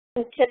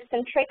tips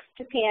and tricks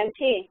to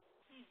PMT.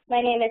 My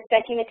name is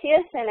Becky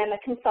Matias, and I'm a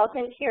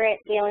consultant here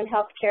at Galen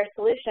Healthcare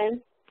Solutions.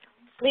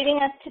 Leading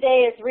us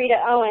today is Rita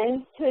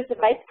Owens, who is the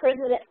Vice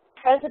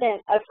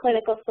President of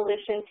Clinical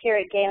Solutions here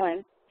at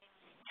Galen.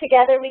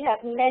 Together, we have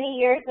many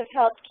years of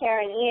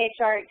healthcare and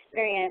EHR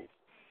experience.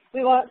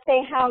 We won't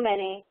say how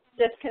many,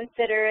 just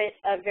consider it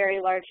a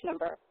very large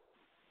number.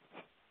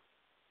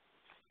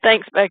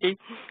 Thanks, Becky.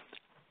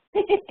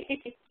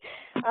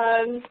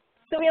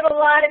 So we have a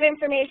lot of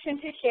information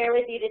to share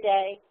with you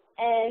today,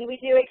 and we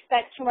do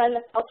expect to run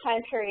the full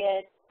time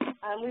period.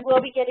 We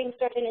will be getting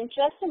started in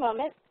just a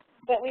moment,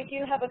 but we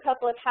do have a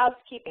couple of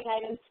housekeeping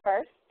items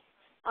first.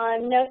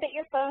 Note that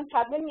your phones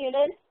have been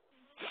muted.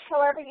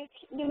 However,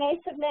 you may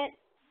submit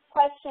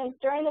questions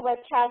during the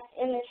webcast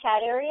in the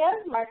chat area,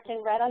 marked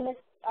in red on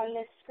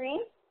this screen.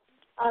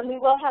 We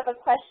will have a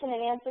question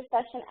and answer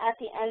session at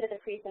the end of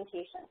the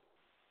presentation.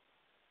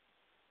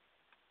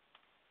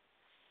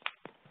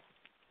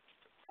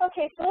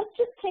 Okay, so let's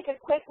just take a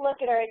quick look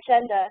at our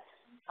agenda.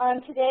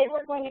 Today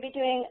we're going to be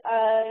doing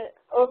an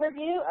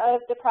overview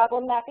of the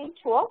problem mapping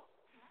tool.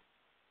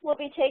 We'll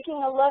be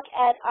taking a look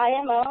at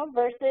IMO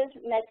versus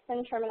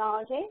Medcin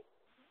terminology.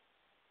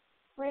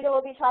 Rita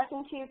will be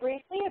talking to you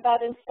briefly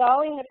about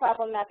installing the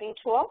problem mapping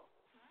tool.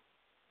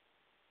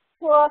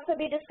 We'll also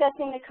be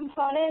discussing the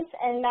components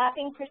and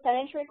mapping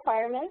percentage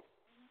requirements.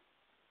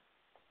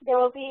 There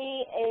will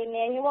be a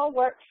manual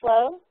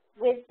workflow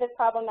with the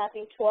problem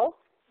mapping tool.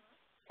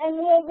 And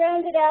we'll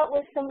round it out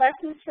with some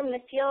lessons from the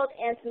field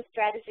and some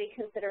strategy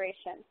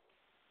considerations.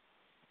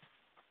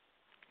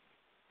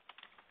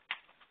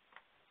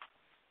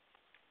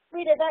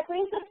 Rita, that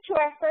brings us to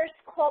our first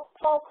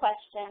poll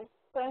question.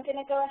 So I'm going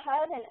to go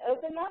ahead and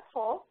open that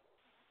poll.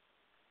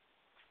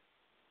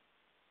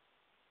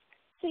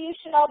 So you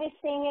should all be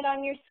seeing it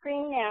on your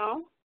screen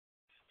now.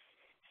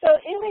 So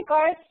in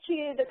regards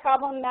to the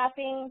problem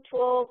mapping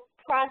tool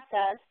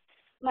process,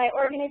 my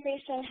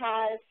organization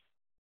has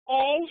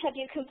A, have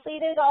you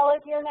completed all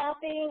of your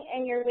mapping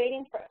and you're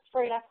waiting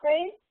for an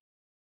upgrade?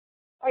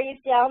 Or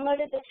you've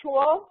downloaded the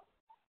tool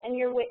and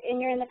you're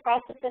in the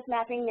process of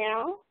mapping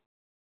now?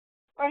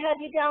 Or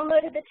have you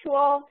downloaded the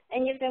tool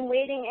and you've been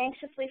waiting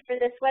anxiously for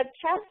this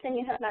webcast and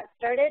you have not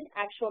started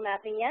actual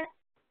mapping yet?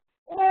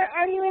 Or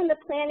are you in the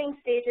planning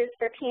stages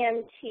for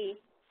PMT?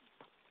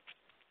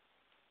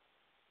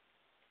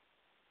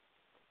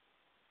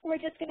 We're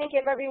just going to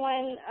give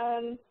everyone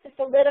just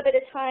a little bit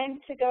of time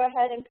to go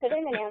ahead and put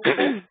in an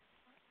answer.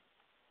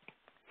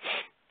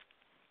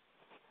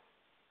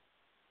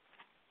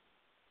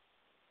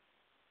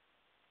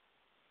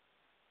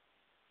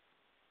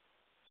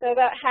 So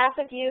about half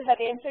of you have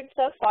answered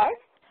so far.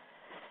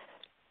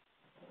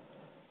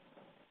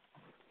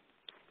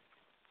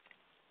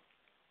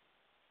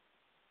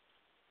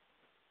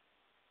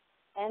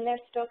 And they're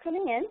still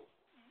coming in.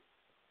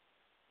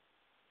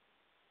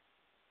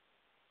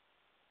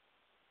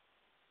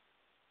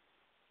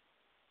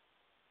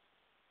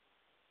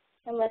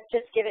 And let's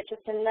just give it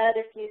just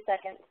another few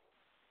seconds.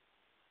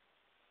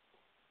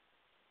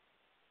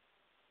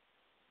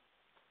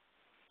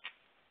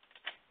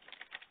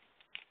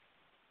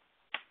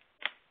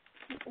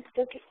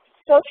 It's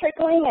still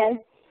trickling in.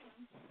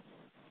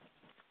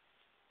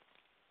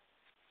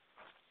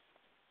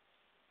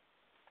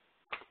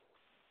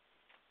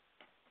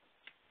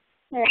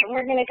 All right,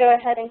 we're going to go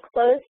ahead and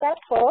close that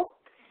poll.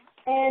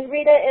 And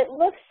Rita, it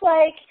looks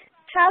like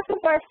half of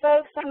our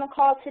folks on the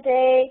call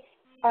today,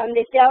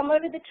 they've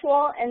downloaded the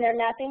tool and they're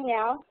mapping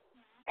now,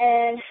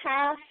 and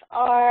half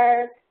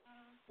are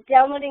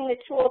downloading the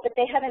tool, but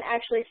they haven't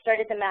actually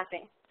started the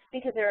mapping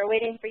because they were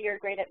waiting for your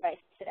great advice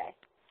today.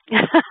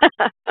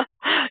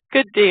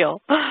 Good deal.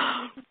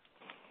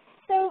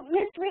 So,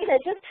 Ms. Rita,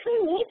 just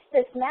who needs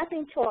this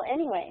mapping tool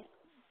anyway?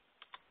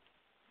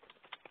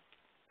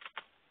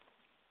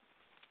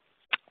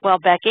 Well,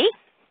 Becky,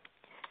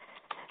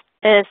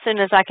 as soon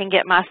as I can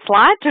get my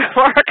slide to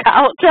work,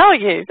 I'll tell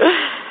you.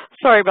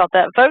 Sorry about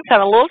that, folks.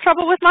 Having a little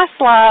trouble with my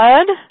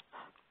slide.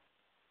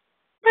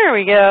 There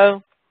we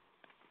go.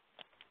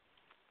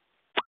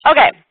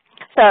 Okay.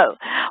 So,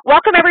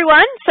 welcome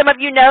everyone. Some of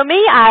you know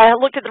me. I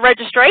looked at the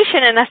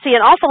registration and I see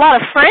an awful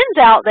lot of friends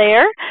out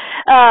there.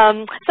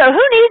 So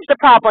who needs the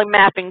problem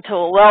mapping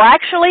tool? Well,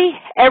 actually,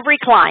 every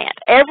client.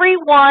 Every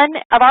one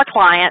of our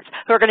clients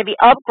who are going to be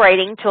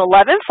upgrading to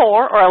 11.4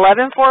 or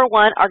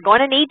 11.4.1 are going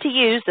to need to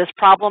use this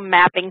problem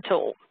mapping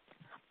tool.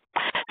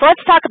 So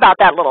let's talk about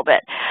that a little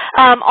bit.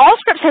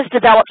 Allscripts has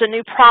developed a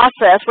new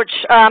process, which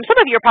some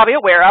of you are probably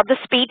aware of, the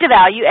speed to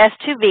value,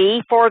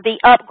 S2V, for the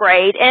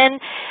upgrade.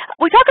 And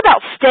we talk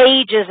about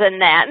stages in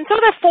that. And so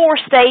there are 4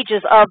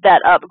 stages of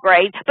that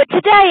upgrade. But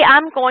today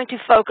I'm going to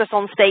focus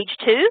on stage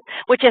 2,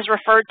 which is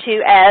referred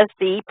to as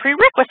the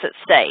prerequisite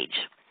stage.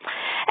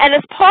 And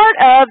as part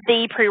of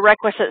the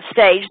prerequisite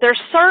stage,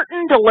 there's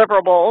certain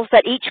deliverables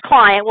that each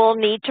client will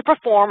need to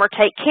perform or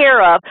take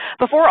care of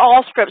before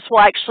Allscripts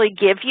will actually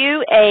give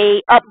you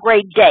an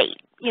upgrade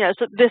date.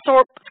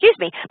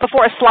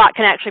 before a slot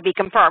can actually be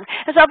confirmed.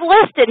 And so I've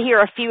listed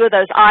here a few of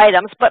those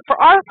items, but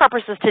for our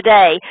purposes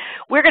today,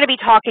 we're going to be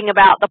talking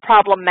about the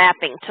problem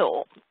mapping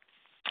tool.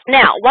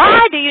 Now,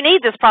 why do you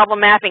need this problem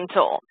mapping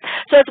tool?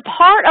 So as a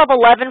part of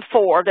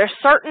 11.4, there's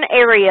certain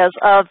areas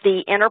of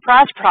the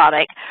enterprise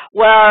product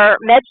where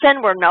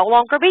Medcin will no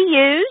longer be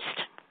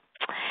used,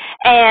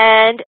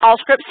 and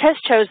Allscripts has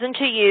chosen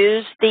to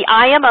use the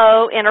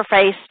IMO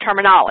interface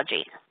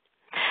terminology.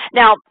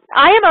 Now,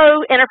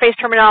 IMO interface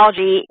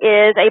terminology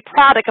is a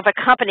product of a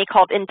company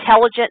called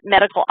Intelligent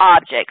Medical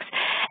Objects.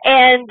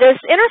 And this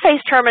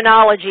interface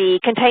terminology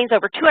contains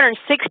over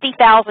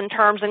 260,000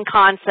 terms and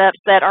concepts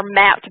that are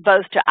mapped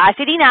both to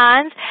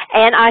ICD-9s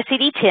and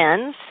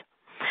ICD-10s.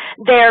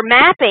 Their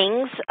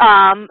mappings,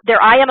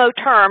 their IMO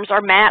terms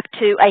are mapped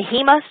to a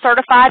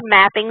HEMA-certified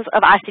mappings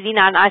of ICD-9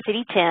 and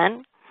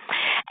ICD-10.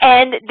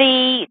 And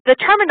the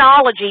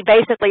terminology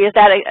basically is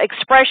that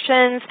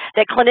expressions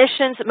that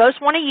clinicians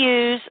most want to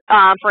use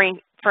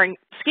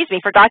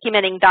for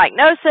documenting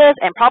diagnosis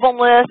and problem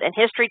lists and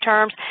history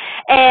terms,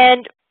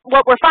 and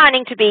what we're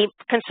finding to be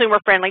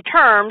consumer-friendly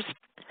terms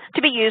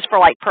to be used for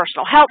like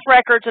personal health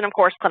records and of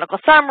course clinical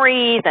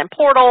summaries and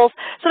portals.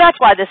 So that's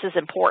why this is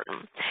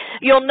important.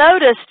 You'll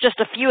notice just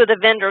a few of the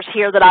vendors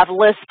here that I've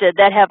listed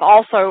that have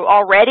also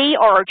already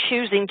or are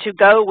choosing to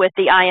go with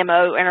the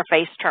IMO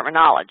interface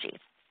terminology.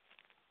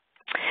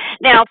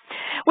 Now,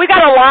 we've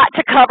got a lot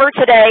to cover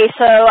today,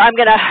 so I'm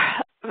going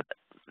to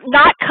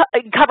not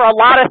cover a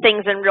lot of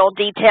things in real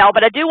detail,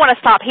 but I do want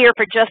to stop here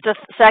for just a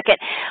second.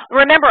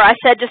 Remember, I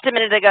said just a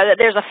minute ago that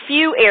there's a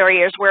few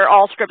areas where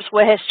Allscripts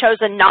has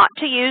chosen not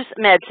to use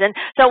Medcin,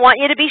 so I want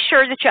you to be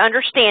sure that you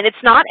understand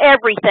it's not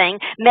everything.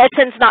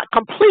 Medcin's not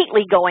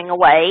completely going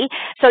away,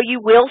 so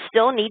you will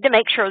still need to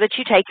make sure that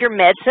you take your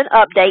Medcin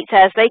updates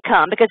as they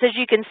come, because as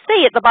you can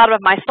see at the bottom of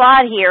my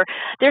slide here,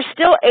 there's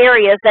still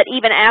areas that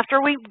even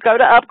after we go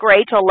to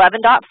upgrade to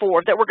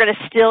 11.4 that we're going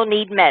to still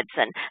need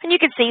Medcin. And you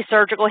can see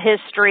surgical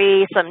history,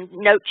 some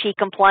note sheet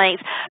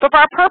complaints. But for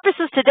our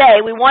purposes today,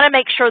 we want to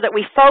make sure that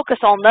we focus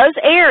on those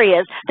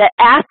areas that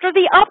after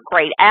the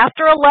upgrade,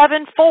 after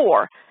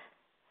 11.4,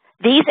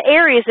 these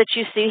areas that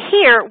you see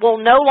here will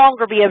no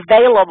longer be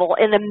available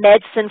in the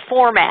Medcin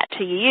format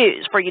for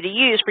you to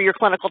use for your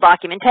clinical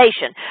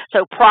documentation.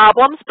 So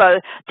problems,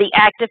 both the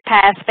active,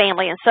 past,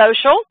 family, and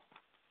social,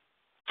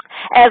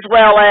 as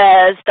well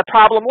as the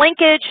problem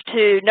linkage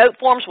to note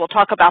forms. We'll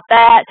talk about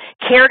that.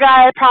 Care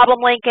guide problem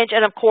linkage,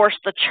 and of course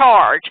the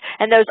charge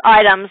and those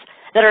items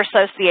that are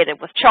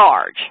associated with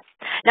charge.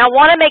 Now, I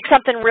want to make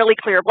something really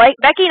clear.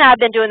 Becky and I have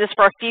been doing this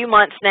for a few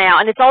months now,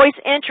 and it's always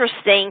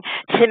interesting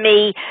to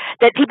me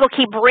that people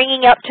keep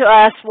bringing up to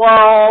us,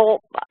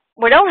 well,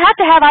 we don't have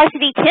to have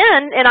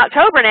ICD-10 in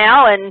October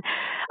now, and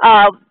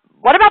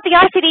what about the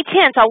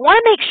ICD-10? So I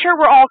want to make sure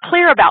we're all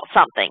clear about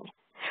something.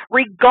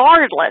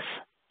 Regardless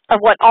of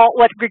what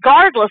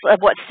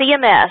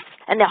CMS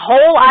and the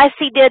whole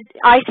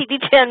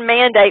ICD-10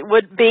 mandate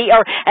would be,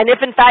 and if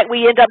in fact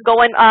we end up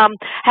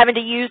having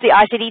to use the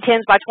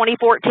ICD-10s by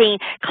 2014,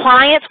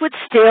 clients would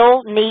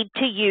still need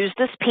to use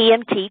this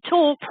PMT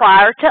tool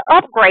prior to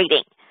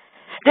upgrading.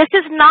 This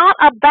is not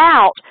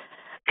about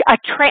a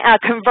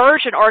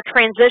conversion or a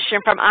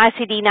transition from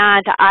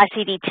ICD-9 to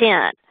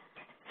ICD-10.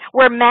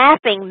 We're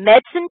mapping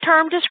Medcin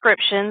term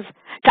descriptions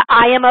to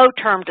IMO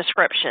term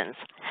descriptions.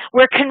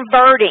 We're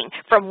converting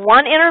from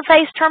one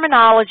interface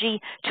terminology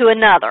to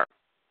another.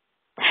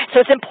 So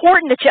it's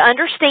important that you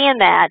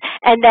understand that,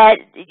 and that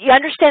you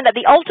understand that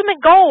the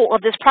ultimate goal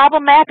of this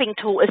problem mapping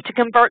tool is to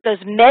convert those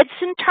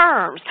Medcin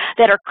terms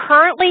that are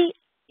currently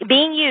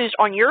being used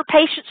on your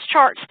patient's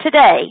charts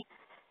today,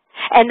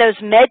 and those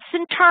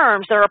Medcin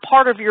terms that are a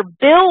part of your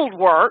build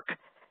work,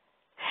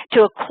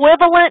 to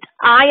equivalent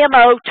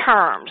IMO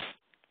terms,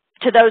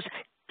 to those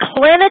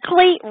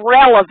clinically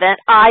relevant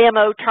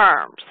IMO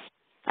terms.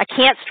 I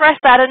can't stress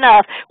that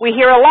enough. We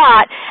hear a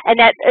lot, and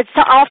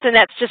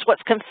that's just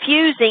what's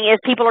confusing, is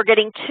people are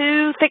getting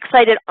too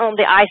fixated on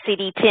the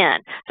ICD-10.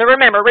 So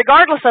remember,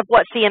 regardless of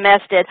what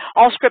CMS did,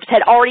 Allscripts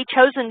had already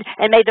chosen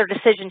and made their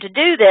decision to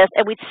do this,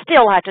 and we'd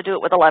still have to do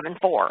it with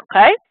 11.4,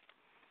 okay?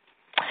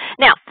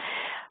 Now,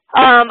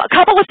 a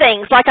couple of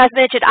things. Like I've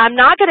mentioned, I'm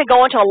not going to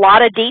go into a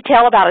lot of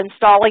detail about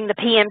installing the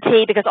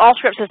PMT because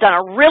Allscripts has done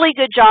a really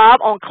good job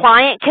on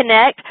Client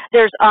Connect.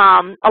 There's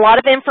a lot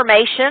of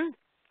information.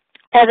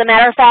 As a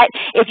matter of fact,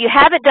 if you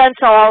haven't done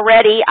so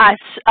already, I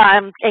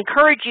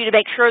encourage you to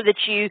make sure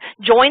that you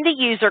join the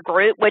user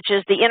group, which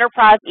is the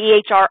Enterprise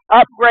EHR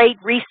Upgrade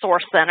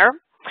Resource Center.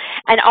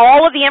 And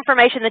all of the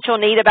information that you'll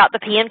need about the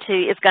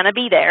PMT is going to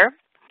be there.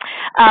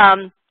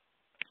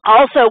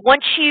 Also,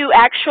 once you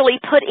actually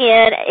put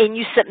in and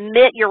you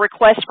submit your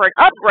request for an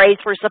upgrade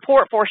through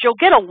Support Force, you'll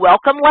get a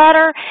welcome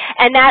letter,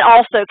 and that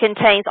also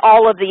contains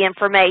all of the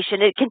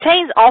information. It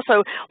contains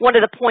also one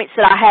of the points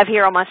that I have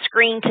here on my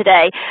screen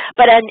today.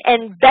 But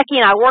and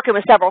Becky and I, working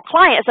with several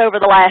clients over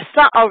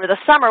the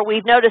summer,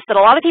 we've noticed that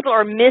a lot of people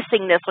are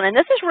missing this one, and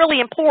this is really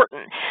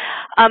important.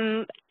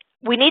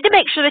 we need to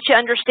make sure that you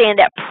understand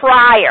that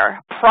prior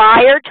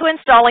to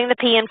installing the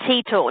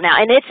PMT tool.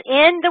 Now, and it's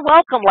in the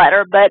welcome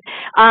letter, but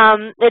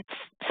it's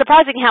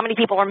surprising how many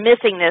people are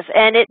missing this,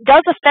 and it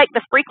does affect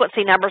the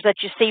frequency numbers that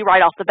you see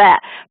right off the bat.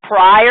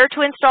 Prior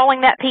to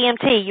installing that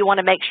PMT, you want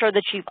to make sure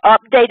that you've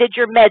updated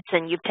your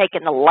Medcin. You've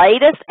taken the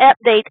latest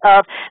update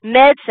of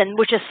Medcin,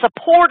 which is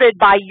supported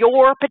by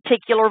your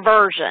particular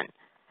version.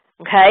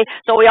 Okay,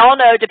 so we all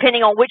know,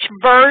 depending on which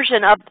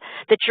version of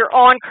that you're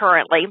on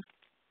currently,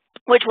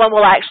 which one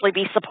will actually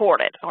be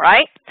supported, all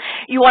right?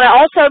 You want to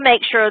also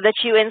make sure that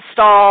you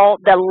install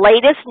the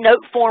latest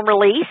note form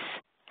release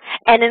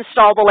and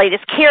install the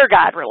latest care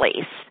guide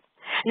release.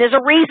 And there's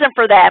a reason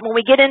for that. When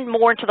we get in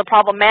more into the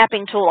problem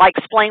mapping tool, I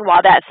explain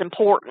why that's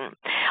important.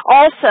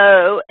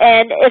 Also,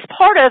 and as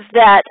part of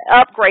that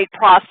upgrade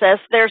process,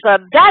 there's a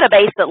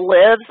database that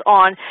lives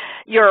on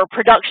your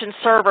production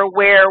server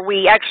where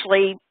we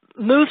actually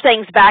move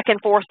things back and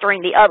forth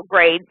during the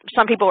upgrade.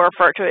 Some people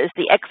refer to it as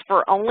the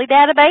Expert-Only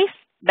database.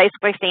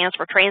 Basically stands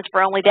for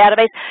Transfer-Only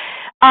database.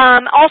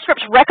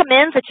 Allscripts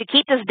recommends that you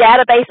keep this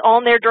database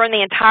on there during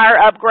the entire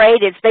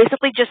upgrade. It's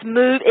basically just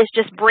it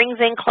just brings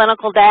in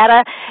clinical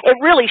data. It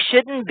really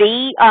shouldn't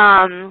be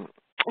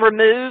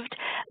removed,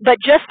 but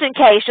just in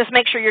case, just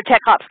make sure your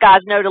TechOps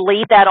guys know to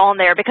leave that on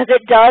there because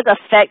it does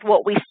affect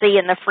what we see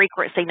in the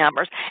frequency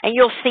numbers, and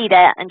you'll see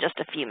that in just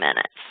a few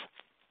minutes.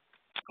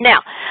 Now,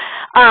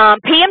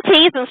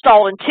 PMT is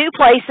installed in 2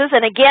 places,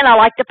 and again, I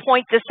like to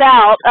point this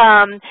out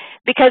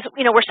because,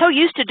 you know, we're so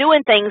used to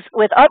doing things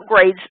with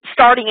upgrades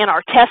starting in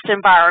our test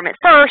environment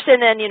first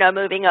and then, you know,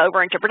 moving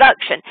over into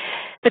production.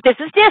 But this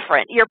is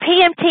different. Your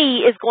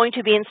PMT is going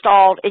to be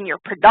installed in your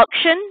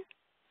production,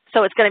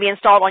 so it's going to be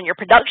installed on your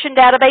production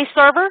database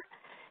server,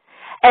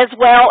 as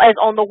well as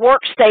on the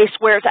workspace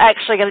where it's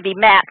actually going to be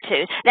mapped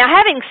to. Now,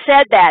 having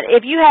said that,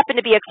 if you happen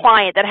to be a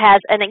client that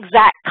has an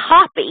exact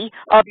copy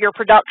of your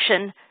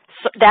production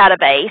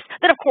database,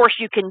 then of course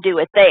you can do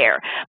it there.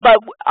 But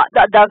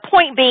the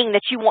point being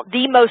that you want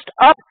the most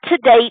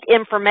up-to-date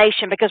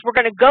information, because we're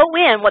going to go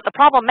in, what the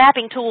problem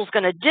mapping tool is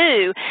going to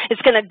do is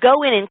going to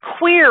go in and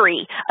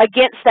query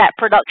against that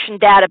production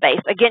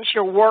database, against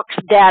your works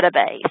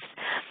database.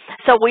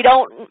 So we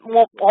don't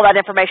want all that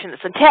information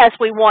that's in test.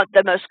 We want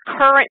the most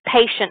current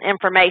patient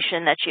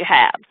information that you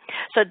have.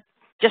 So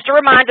just a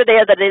reminder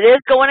there that it is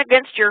going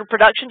against your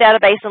production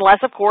database unless,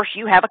 of course,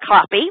 you have a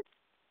copy.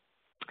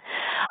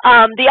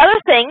 The other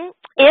thing,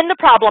 in the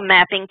problem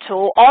mapping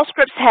tool,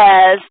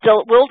 Allscripts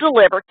will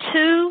deliver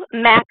 2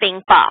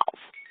 mapping files.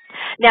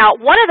 Now,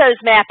 one of those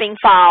mapping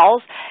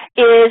files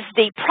is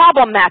the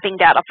problem mapping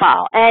data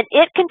file, and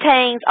it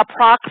contains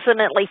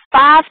approximately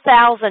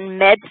 5,000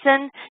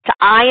 Medcin to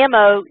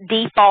IMO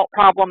default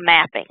problem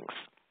mappings.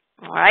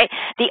 All right.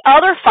 The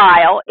other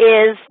file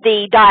is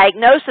the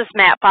diagnosis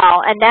map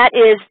file, and that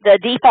is the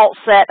default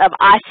set of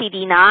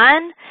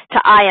ICD-9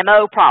 to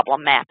IMO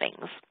problem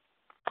mappings.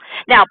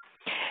 Now,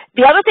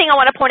 the other thing I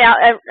want to point out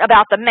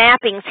about the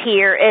mappings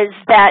here is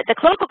that the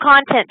clinical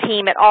content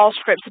team at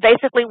Allscripts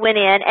basically went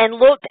in and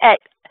looked at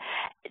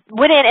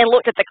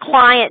the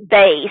client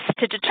base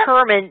to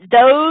determine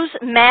those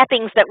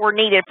mappings that were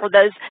needed for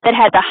those that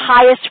had the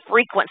highest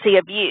frequency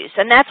of use,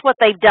 and that's what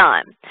they've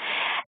done.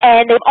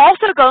 And they've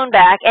also gone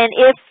back and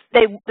if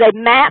they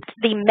mapped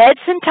the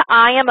Medcin to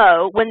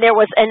IMO when there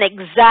was an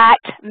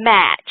exact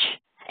match.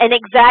 And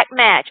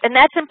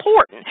that's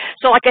important.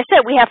 So like I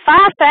said, we have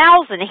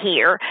 5,000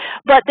 here,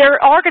 but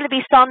there are going to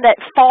be some that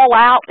fall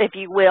out, if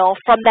you will,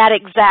 from that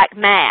exact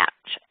match,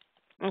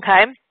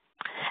 okay?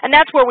 And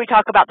that's where we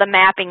talk about the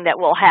mapping that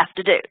we'll have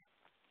to do.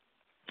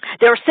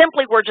 There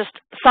simply were just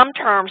some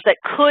terms that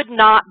could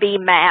not be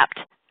mapped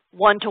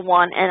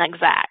one-to-one and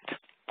exact,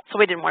 so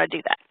we didn't want to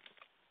do that.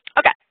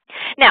 Okay,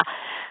 now,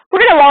 we're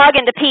going to log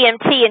into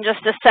PMT in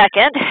just a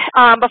second.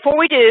 Before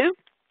we do,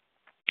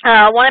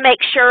 I want to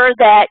make sure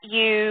that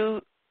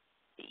you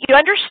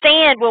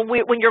understand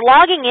when you're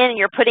logging in and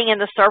you're putting in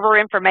the server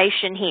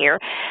information here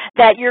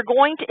that you're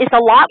going to, it's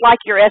a lot like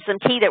your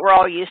SMT that we're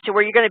all used to,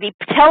 where you're going to be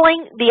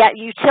telling the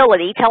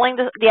utility, telling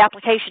the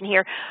application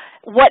here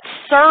what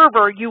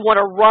server you want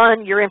to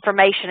run your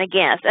information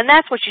against. And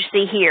that's what you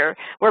see here.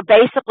 We're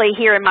basically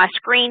here in my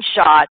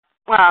screenshot.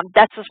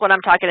 That's just what I'm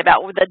talking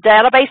about. The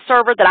database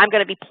server that I'm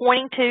going to be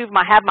pointing to,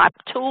 have my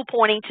tool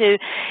pointing to,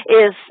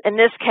 is, in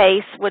this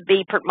case, would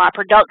be my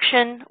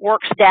production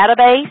works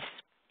database.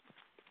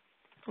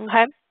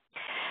 Okay.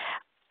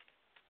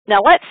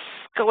 Now let's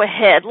go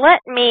ahead. Let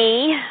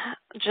me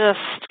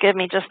give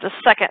me just a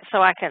second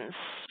so I can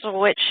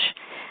switch.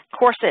 Of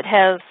course, it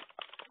has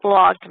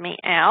logged me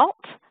out.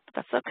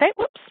 That's okay.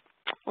 Whoops.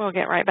 We'll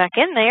get right back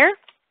in there.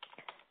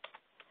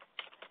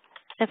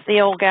 If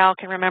the old gal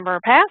can remember her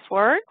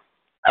password.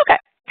 Okay,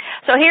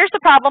 so here's the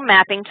problem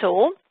mapping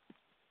tool.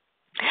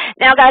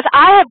 Now, guys,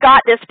 I have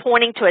got this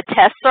pointing to a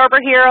test server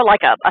here,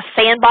 like a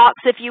sandbox,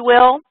 if you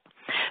will.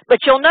 But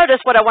you'll notice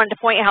what I wanted to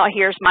point out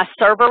here is my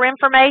server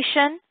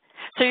information.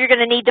 So you're going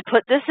to need to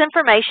put this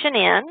information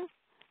in,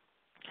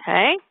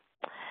 okay?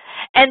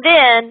 And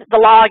then the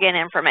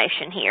login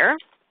information here.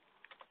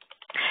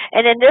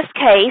 And in this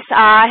case,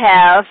 I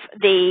have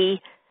the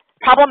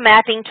Problem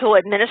Mapping Tool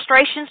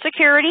Administration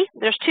Security.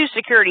 There's two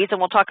securities, and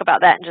we'll talk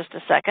about that in just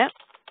a second.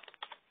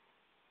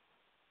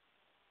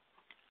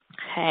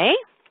 Okay.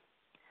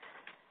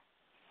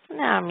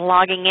 Now I'm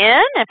logging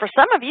in, and for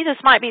some of you,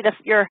 this might be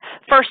your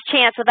first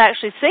chance of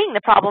actually seeing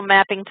the Problem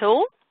Mapping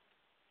Tool.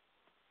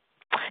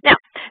 Now,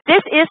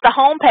 this is the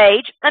home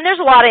page, and there's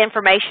a lot of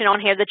information on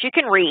here that you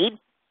can read,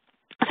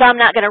 so I'm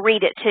not going to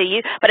read it to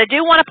you, but I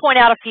do want to point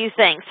out a few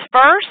things.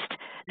 First,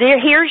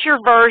 here's your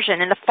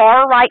version in the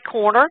far right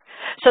corner.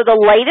 So the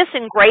latest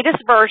and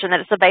greatest version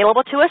that is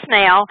available to us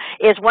now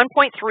is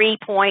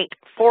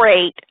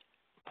 1.3.48.0.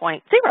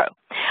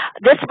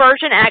 This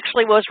version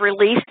actually was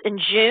released in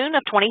June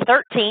of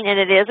 2013, and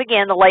it is,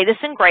 again, the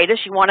latest and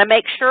greatest. You want to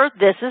make sure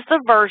this is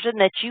the version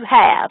that you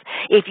have.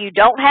 If you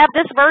don't have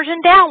this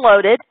version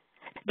downloaded,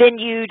 then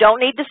you don't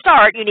need to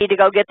start. You need to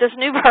go get this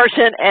new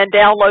version and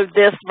download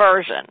this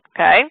version,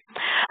 okay?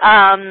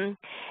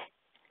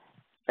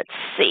 Let's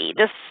see.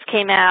 This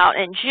came out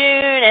in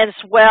June as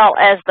well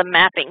as the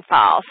mapping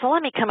file. So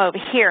let me come over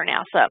here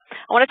now. So I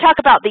want to talk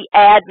about the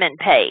admin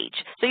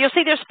page. So you'll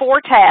see there's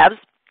 4 tabs.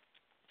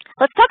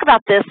 Let's talk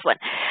about this one.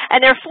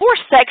 And there are 4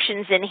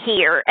 sections in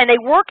here, and they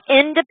work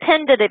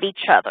independent of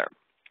each other.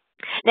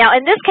 Now,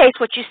 in this case,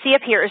 what you see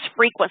up here is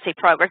frequency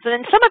programs. And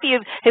then some of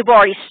you who've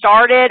already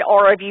started,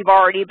 or if you've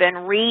already been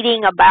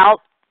reading about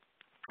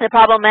the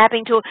Problem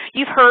Mapping Tool,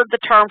 you've heard the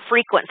term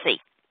frequency.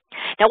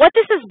 Now, what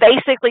this is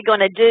basically going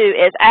to do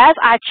is as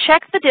I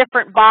check the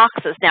different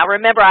boxes, now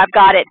remember I've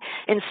got it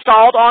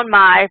installed on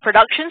my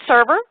production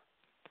server,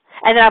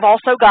 and then I've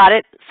also got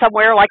it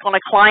somewhere like on a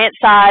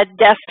client-side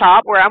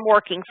desktop where I'm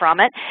working from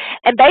it.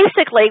 And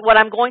basically what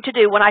I'm going to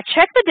do when I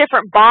check the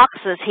different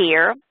boxes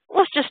here,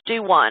 let's just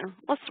do one.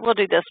 We'll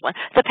do this one,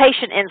 the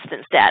patient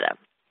instance data.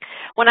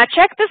 When I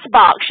check this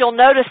box, you'll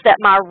notice that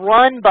my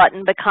Run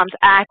button becomes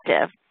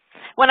active.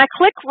 When I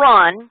click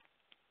Run,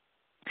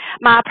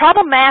 my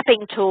Problem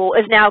Mapping Tool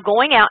is now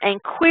going out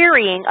and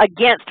querying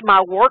against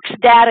my Works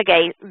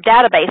database,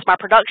 my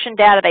production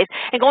database,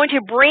 and going to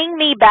bring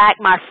me back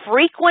my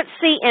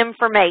frequency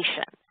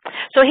information.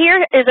 So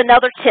here is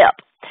another tip.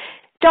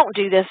 Don't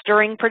do this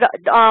during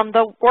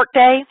the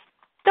workday.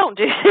 Don't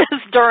do this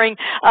during,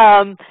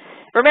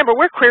 remember,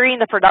 we're querying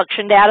the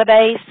production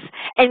database,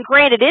 and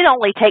granted, it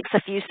only takes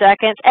a few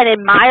seconds. And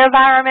in my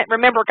environment,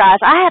 remember, guys,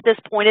 I have this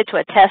pointed to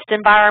a test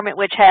environment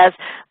which has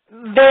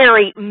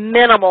very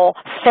minimal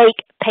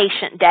fake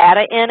patient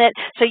data in it.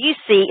 So you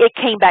see it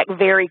came back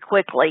very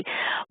quickly.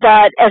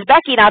 But as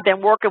Becky and I have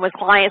been working with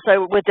clients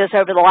with this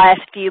over the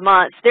last few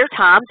months, there are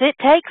times it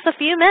takes a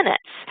few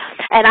minutes.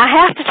 And I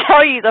have to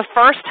tell you, the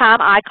first time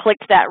I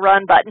clicked that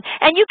Run button,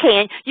 and you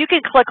can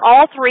click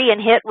all 3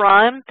 and hit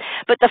Run,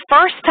 but the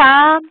first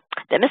time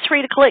that Miss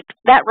Rita clicked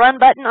that Run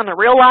button on a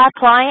real live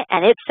client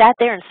and it sat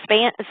there and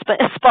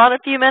spun a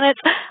few minutes,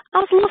 I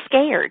was a little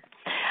scared.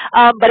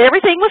 But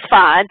everything was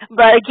fine.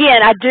 But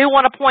again, I do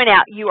want to point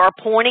out, you are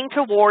pointing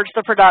towards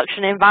the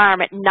production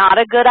environment. Not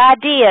a good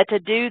idea to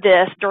do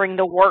this during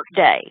the work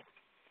day,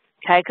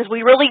 okay? Because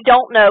we really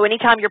don't know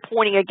anytime you're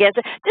pointing against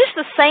it. This is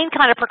the same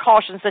kind of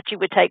precautions that you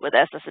would take with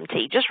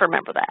SS&T. Just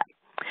remember that.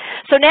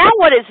 So now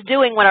what it's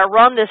doing when I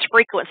run this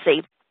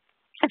frequency,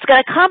 it's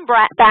going to come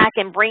back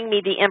and bring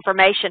me the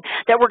information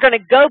that we're going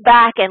to go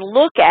back and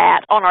look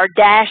at on our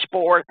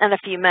dashboard in a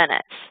few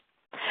minutes.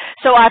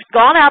 So I've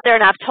gone out there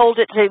and I've told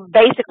it to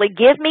basically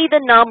give me the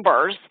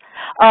numbers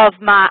of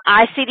my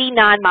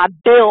ICD-9,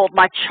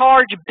 my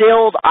charge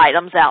build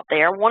items out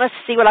there. I want to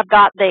see what I've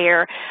got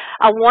there.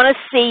 I want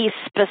to see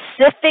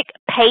specific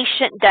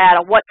patient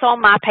data, what's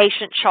on my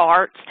patient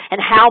charts and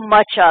how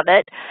much of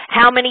it,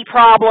 how many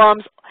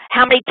problems,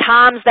 how many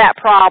times that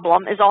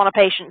problem is on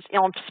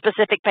on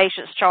specific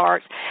patient's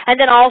charts, and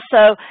then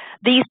also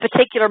these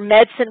particular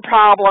Medcin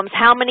problems,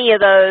 how many of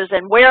those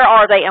and where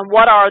are they and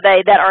what are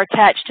they that are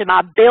attached to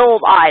my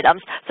build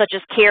items, such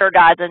as care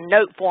guides and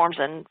note forms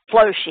and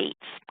flow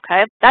sheets,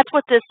 okay? That's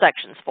what this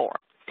section's for.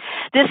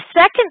 This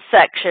second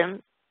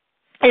section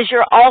is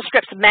your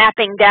Allscripts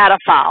mapping data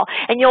file.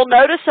 And you'll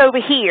notice over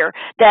here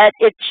that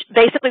it's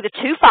basically the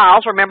 2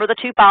 files. Remember the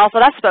 2 files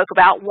that I spoke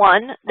about.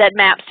 One that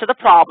maps to the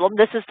problem.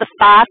 This is the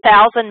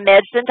 5,000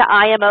 Medcin to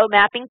IMO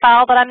mapping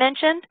file that I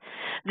mentioned.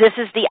 This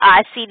is the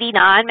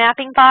ICD-9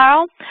 mapping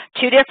file.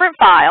 2 different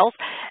files.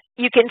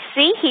 You can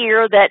see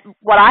here that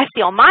what I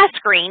see on my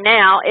screen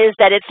now is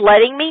that it's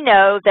letting me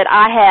know that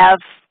I have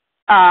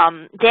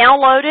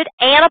downloaded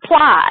and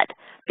applied.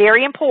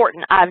 Very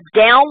important. I've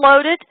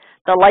downloaded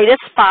the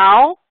latest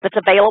file that's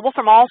available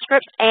from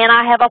Allscripts, and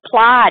I have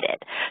applied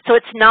it. So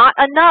it's not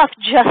enough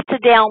just to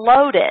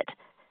download it.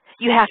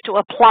 You have to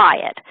apply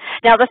it.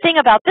 Now, the thing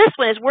about this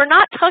one is we're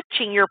not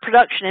touching your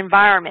production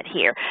environment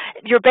here.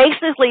 You're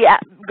basically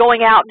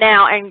going out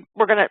now, and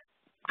we're going to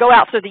go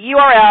out through the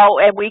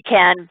URL, and we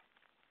can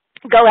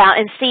go out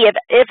and see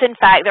if in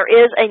fact there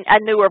is a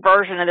newer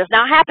version of this.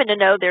 Now, I happen to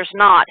know there's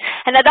not,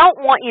 and I don't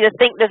want you to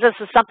think that this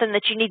is something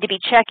that you need to be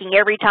checking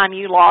every time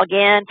you log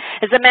in.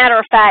 As a matter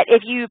of fact,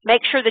 if you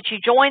make sure that you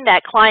join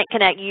that Client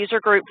Connect user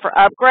group for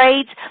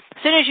upgrades,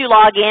 as soon as you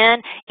log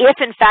in, if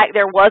in fact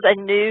there was a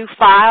new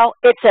file,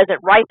 it says it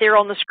right there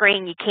on the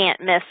screen. You can't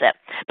miss it.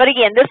 But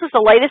again, this is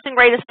the latest and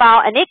greatest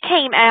file, and it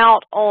came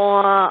out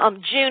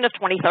on June of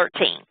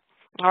 2013.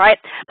 All right,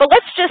 but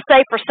let's just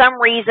say for some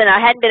reason I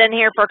hadn't been in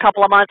here for a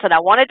couple of months and I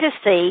wanted to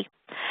see,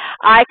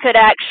 I could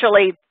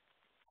actually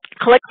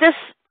click this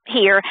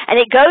here and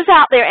it goes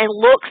out there and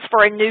looks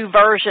for a new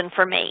version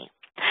for me.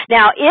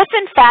 Now, if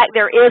in fact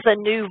there is a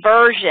new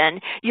version,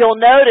 you'll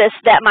notice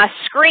that my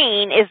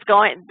screen is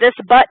going, this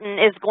button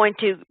is going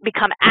to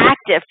become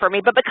active for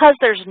me, but because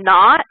there's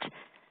not,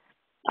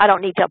 I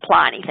don't need to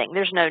apply anything.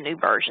 There's no new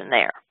version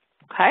there,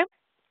 okay?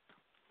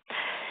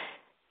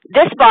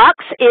 This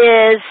box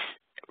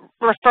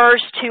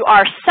refers to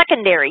our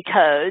secondary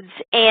codes,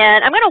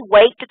 and I'm going to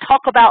wait to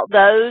talk about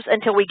those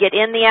until we get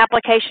in the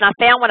application. I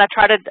found when I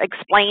try to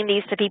explain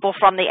these to people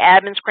from the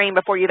admin screen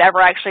before you've ever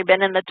actually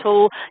been in the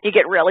tool, you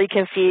get really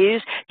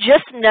confused.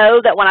 Just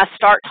know that when I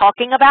start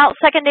talking about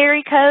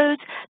secondary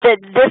codes, that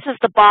this is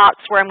the box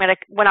where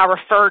when I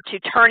refer to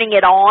turning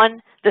it on,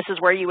 this is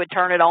where you would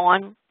turn it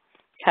on,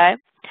 okay?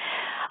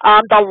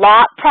 The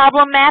lot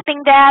problem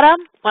mapping data,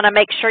 I want to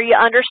make sure you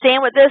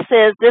understand what this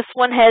is. This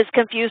one has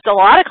confused a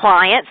lot of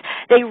clients.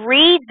 They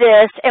read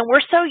this, and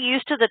we're so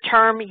used to the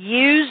term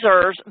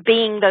users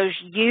being those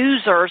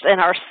users in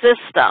our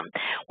system.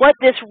 What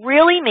this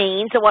really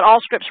means, and what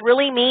Allscripts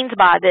really means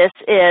by this,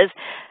 is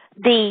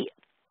the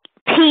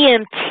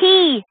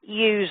PMT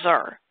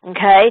user,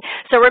 okay?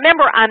 So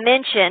remember, I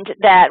mentioned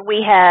that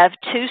we have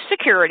two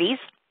securities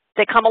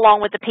that come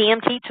along with the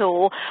PMT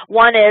tool.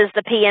 One is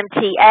the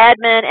PMT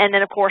admin, and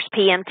then, of course,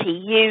 PMT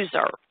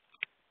user.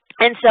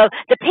 And so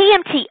the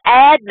PMT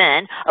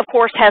admin, of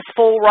course, has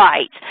full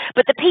rights,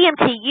 but the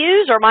PMT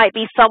user might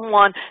be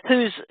someone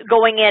who's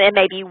going in and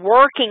maybe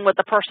working with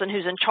the person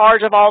who's in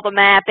charge of all the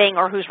mapping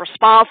or who's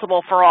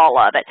responsible for all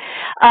of it.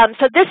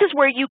 So this is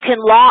where you can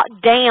lock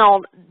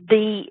down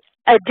the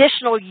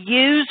additional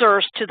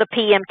users to the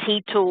PMT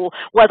tool,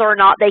 whether or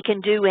not they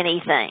can do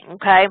anything,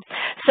 okay?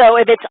 So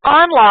if it's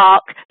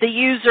unlocked, the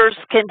users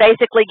can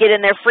basically get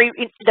in there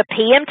the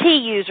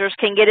PMT users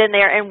can get in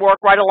there and work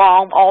right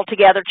along all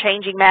together,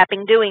 changing,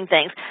 mapping, doing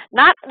things.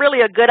 Not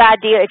really a good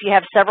idea if you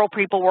have several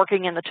people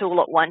working in the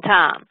tool at one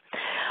time.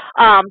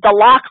 The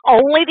lock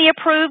only the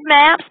approved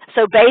maps,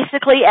 so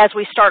basically as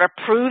we start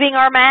approving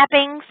our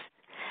mappings,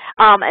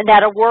 and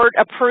that a word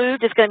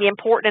approved is going to be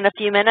important in a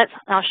few minutes.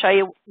 I'll show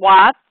you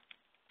why.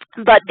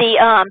 But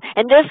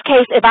in this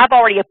case, if I've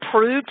already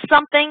approved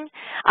something,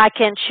 I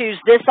can choose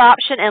this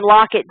option and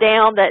lock it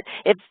down that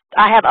if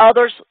I have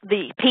others,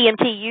 the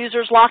PMT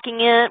users logging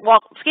in and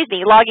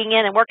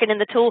working in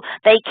the tool,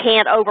 they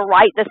can't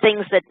overwrite the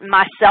things that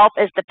myself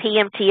as the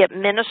PMT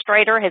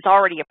administrator has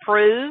already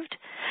approved.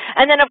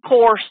 And then, of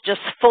course,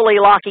 just fully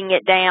locking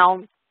it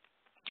down.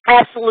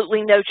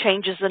 Absolutely no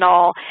changes at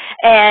all.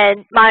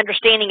 And my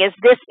understanding is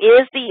this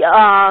is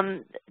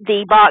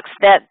the box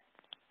that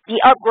the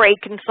upgrade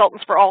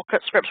consultants for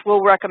Allscripts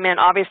will recommend,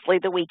 obviously,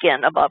 the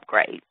weekend of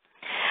upgrade.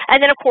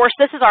 And then, of course,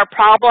 this is our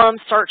problem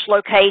search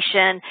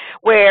location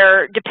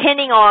where,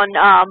 depending on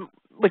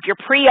if you're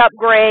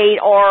pre-upgrade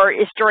or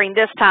it's during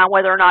this time,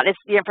 whether or not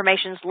the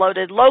information is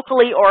loaded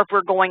locally or if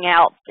we're going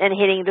out and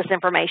hitting this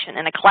information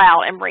in a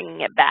cloud and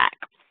bringing it back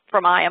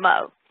from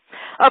IMO.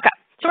 Okay,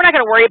 so we're not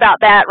going to worry about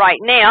that right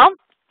now.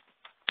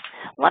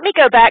 Let me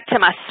go back to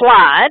my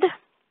slide.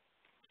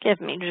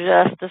 Give me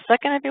just a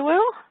second, if you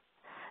will.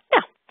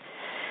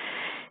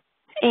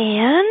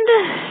 And,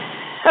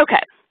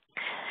 okay,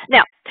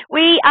 now,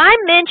 I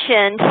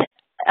mentioned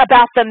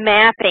about the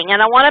mapping,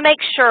 and I want to make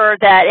sure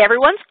that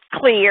everyone's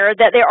clear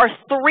that there are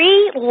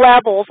 3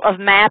 levels of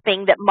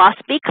mapping that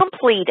must be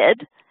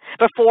completed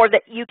before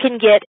that you can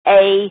get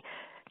a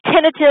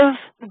tentative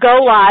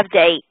go-live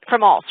date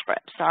from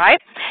Allscripts, all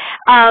right?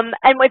 And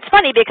it's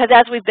funny because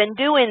as we've been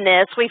doing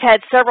this, we've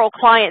had several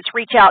clients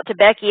reach out to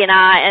Becky and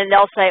I, and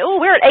they'll say, oh,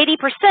 we're at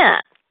 80%.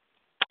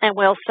 And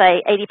we'll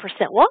say,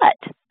 80% what?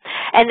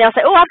 And they'll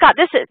say, oh, I've got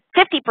this at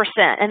 50%,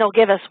 and they'll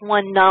give us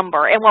one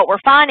number. And what we're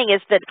finding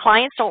is that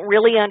clients don't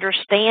really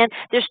understand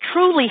there's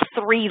truly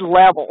 3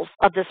 levels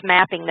of this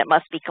mapping that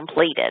must be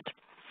completed.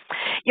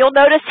 You'll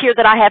notice here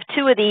that I have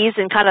 2 of these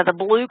in kind of the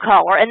blue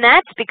color, and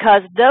that's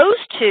because those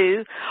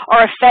 2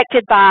 are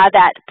affected by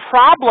that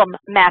problem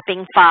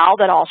mapping file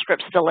that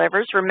Allscripts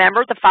delivers.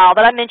 Remember the file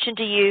that I mentioned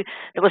to you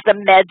that was the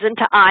Medcin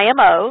to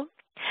IMO.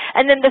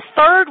 And then the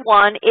third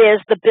one is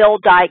the bill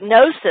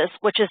diagnosis,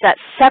 which is that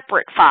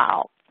separate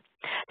file.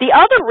 The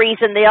other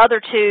reason the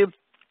other 2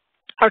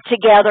 are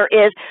together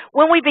is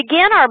when we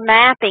begin our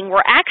mapping,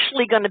 we're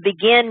actually going to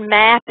begin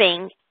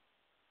mapping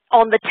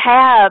on the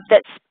tab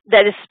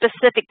that is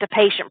specific to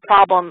patient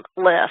problem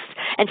list.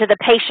 into the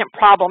patient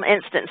problem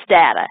instance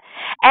data.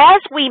 As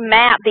we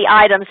map the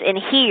items in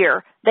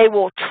here, they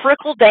will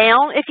trickle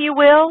down, if you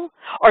will,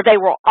 or they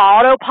will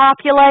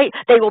auto-populate.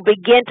 They will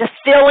begin to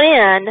fill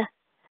in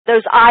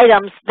those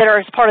items that are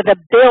as part of the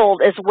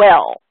build as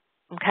well.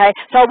 Okay,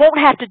 so I won't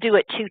have to do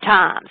it 2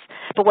 times.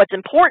 But what's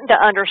important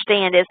to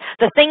understand is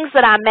the things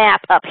that I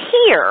map up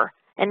here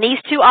in these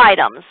 2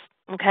 items,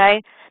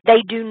 okay,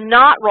 they do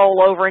not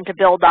roll over into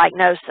build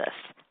diagnosis.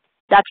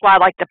 That's why I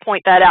like to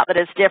point that out, that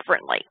it's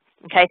differently.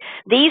 Okay,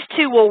 these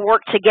 2 will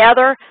work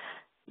together.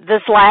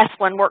 This last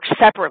one works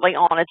separately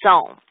on its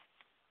own.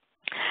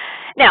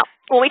 Now,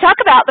 when we talk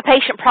about the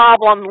patient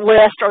problem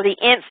list or the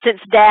instance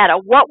data,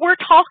 what we're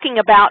talking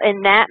about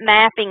in that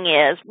mapping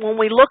is when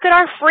we look at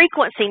our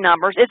frequency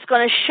numbers, it's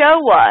going to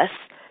show us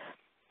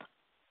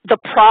the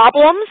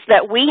problems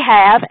that we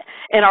have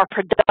in our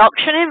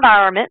production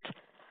environment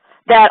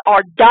that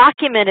are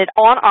documented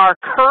on our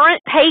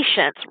current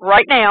patients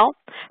right now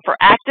for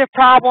active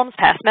problems,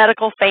 past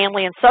medical,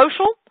 family, and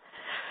social.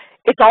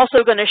 It's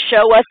also going to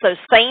show us those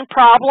same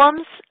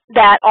problems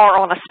that are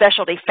on a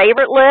specialty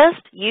favorite list,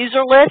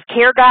 user list,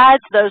 care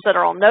guides, those that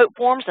are on note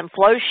forms and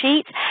flow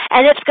sheets,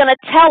 and it's going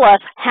to tell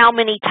us how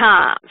many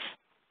times.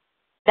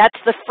 That's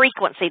the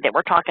frequency that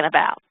we're talking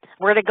about.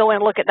 We're going to go in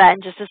and look at that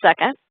in just a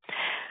second.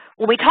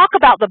 When we talk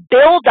about the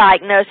build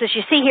diagnosis,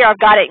 you see here I've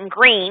got it in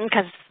green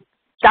because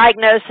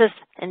diagnosis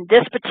in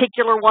this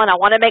particular one, I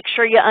want to make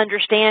sure you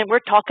understand we're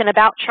talking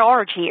about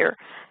charge here.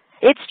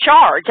 It's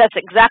charge. That's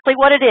exactly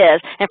what it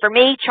is. And for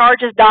me,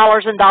 charge is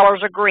dollars, and dollars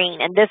are green.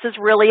 And this is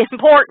really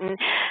important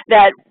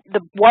that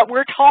what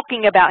we're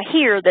talking about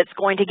here that's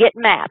going to get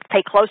mapped.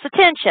 Pay close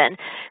attention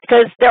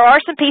because there are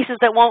some pieces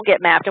that won't get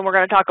mapped, and we're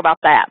going to talk about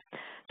that.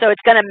 So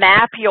it's going to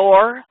map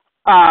your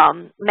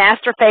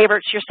master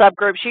favorites, your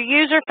subgroups, your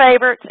user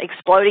favorites,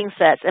 exploding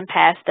sets, and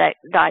past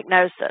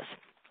diagnosis.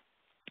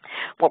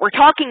 What we're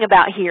talking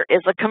about here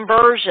is a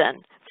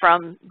conversion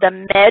from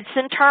the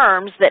Medcin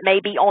terms that may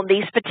be on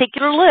these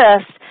particular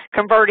lists,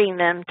 converting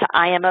them to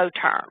IMO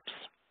terms.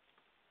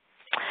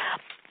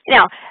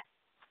 Now,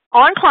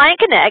 on Client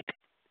Connect,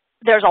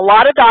 there's a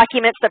lot of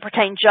documents that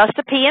pertain just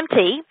to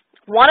PMT.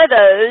 One of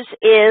those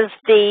is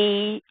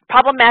the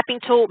Problem Mapping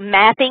Tool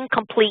Mapping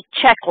Complete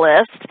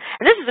Checklist.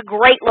 And this is a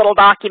great little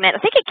document. I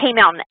think it came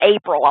out in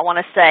April, I want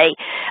to say.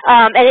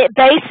 And it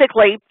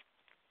basically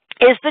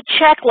is the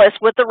checklist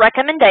with the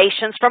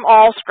recommendations from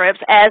Allscripts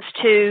as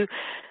to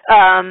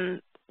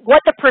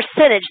what the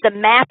percentage, the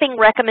mapping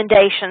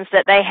recommendations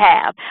that they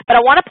have. But I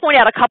want to point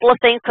out a couple of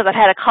things because I've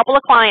had a couple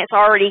of clients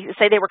already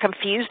say they were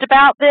confused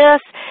about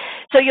this.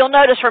 So you'll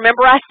notice,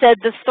 remember I said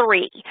the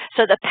 3.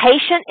 So the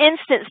patient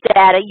instance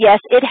data, yes,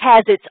 it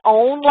has its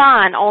own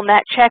line on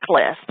that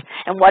checklist.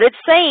 And what it's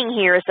saying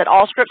here is that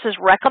Allscripts is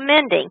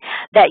recommending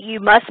that you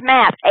must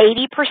map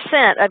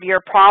 80% of your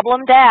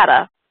problem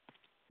data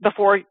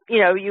before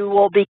you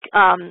will be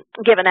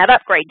given that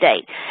upgrade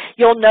date.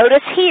 You'll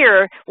notice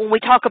here when we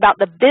talk about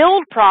the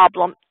build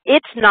problem,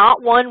 it's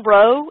not one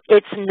row,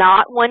 it's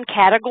not one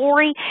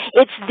category,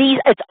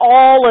 it's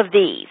all of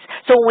these.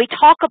 So when we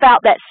talk about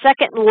that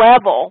second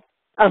level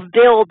of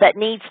build that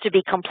needs to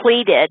be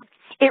completed,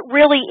 it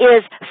really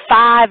is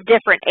 5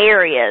 different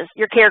areas.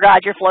 Your care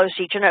guide, your flow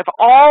sheet, your note,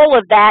 all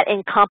of that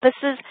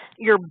encompasses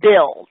your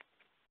build.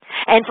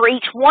 And for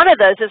each one of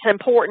those, it's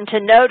important to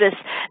notice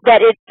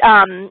that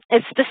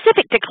it's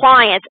specific to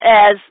clients.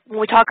 As when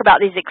we talk about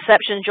these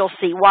exceptions, you'll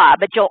see why.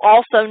 But you'll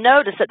also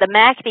notice that the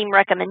mapping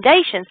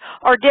recommendations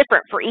are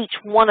different for each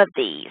one of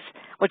these,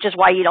 which is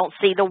why you don't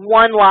see the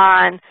one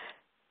line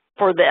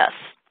for this.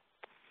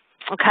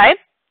 Okay?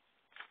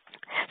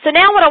 So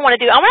now what I want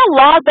to do, I want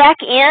to log back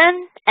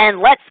in, and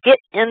let's get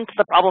into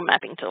the problem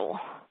mapping tool.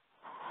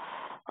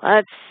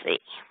 Let's see.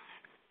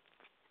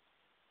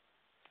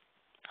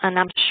 And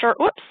I'm sure,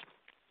 whoops.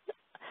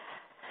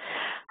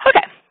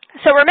 Okay,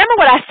 so remember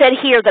what I said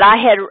here that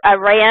I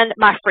ran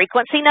my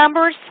frequency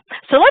numbers?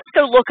 So let's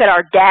go look at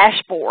our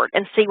dashboard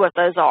and see what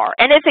those are.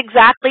 And it's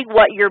exactly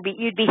what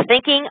you'd be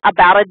thinking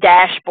about a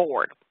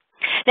dashboard.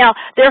 Now,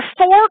 there are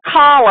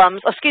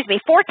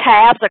 4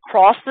 tabs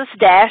across this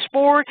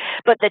dashboard,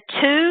 but the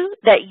 2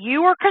 that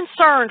you are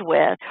concerned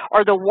with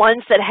are the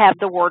ones that have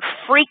the word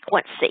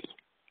frequency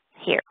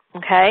here,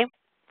 okay?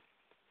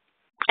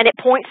 And it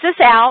points this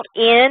out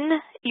in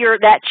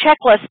that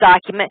checklist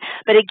document.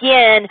 But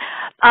again,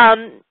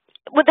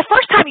 when the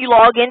first time you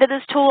log into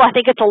this tool, I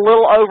think it's a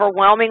little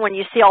overwhelming when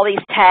you see all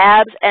these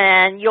tabs,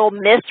 and you'll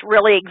miss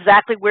really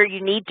exactly where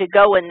you need to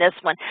go in this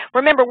one.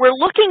 Remember, we're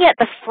looking at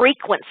the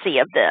frequency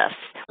of this.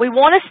 We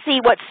want to see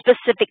what's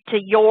specific to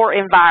your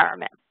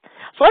environment.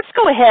 So let's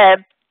go ahead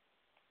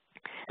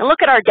and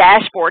look at our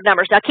dashboard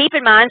numbers. Now keep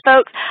in mind,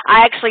 folks,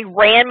 I actually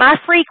ran my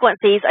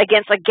frequencies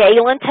against a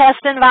Galen test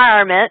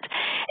environment,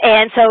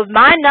 and so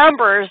my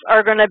numbers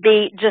are going to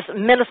be just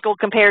minuscule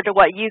compared to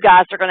what you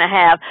guys are going to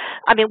have.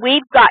 I mean,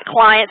 we've got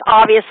clients,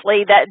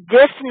 obviously, that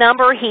this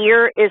number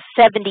here is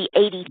 70,000,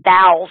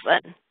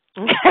 80,000.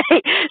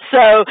 Okay,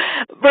 so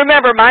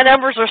remember, my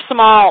numbers are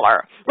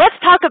smaller. Let's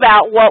talk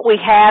about what we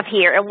have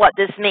here and what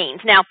this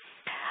means. Now,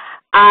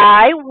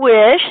 I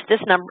wish this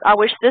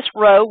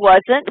row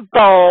wasn't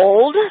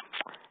bold.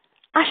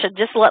 I should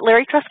just let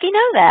Larry Trusky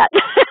know that.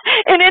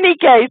 In any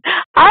case,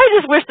 I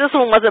just wish this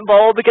one wasn't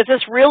bold because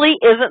this really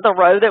isn't the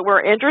row that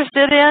we're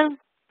interested in.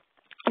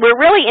 We're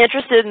really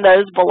interested in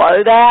those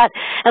below that,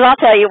 and I'll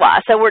tell you why.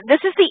 So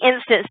this is the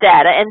instance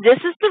data, and this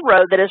is the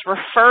row that is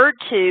referred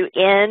to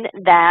in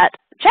that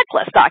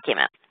checklist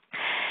document.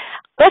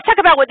 Let's talk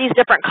about what these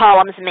different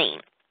columns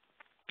mean.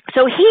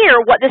 So here,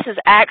 what this is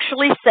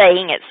actually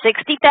saying at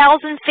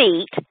 60,000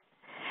 feet,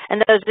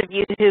 and those of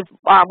you who've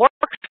worked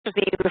with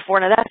me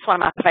before know that's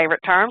one of my favorite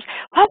terms,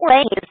 what we're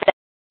saying is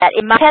that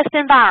in my test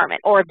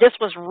environment, or if this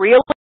was really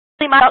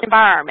my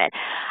environment,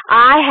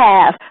 I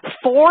have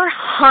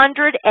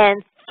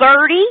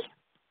 430,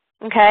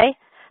 okay,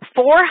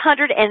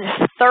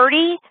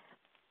 430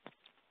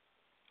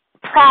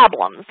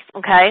 problems,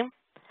 okay,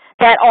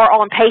 that are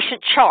on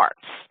patient charts.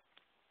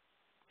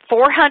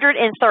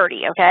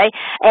 430, okay?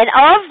 And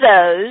of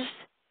those,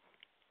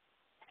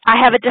 I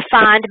have a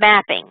defined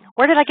mapping.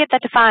 Where did I get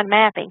that defined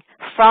mapping?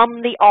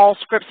 From the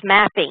Allscripts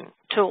mapping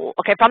tool.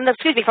 Okay, from the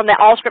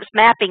Allscripts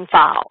mapping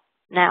file.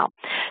 Now,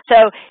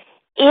 so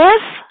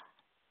if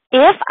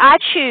I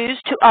choose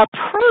to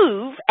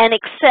approve and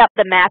accept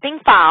the mapping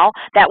file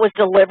that was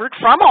delivered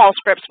from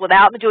Allscripts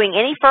without doing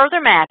any further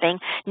mapping,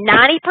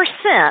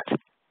 90%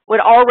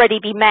 would already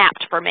be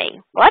mapped for me.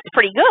 Well, that's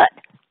pretty good,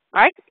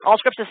 right?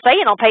 Allscripts is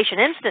saying on patient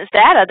instance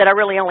data that I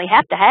really only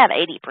have to have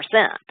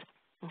 80%,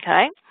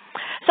 okay?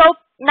 So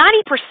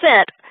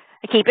 90%,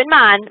 keep in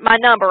mind, my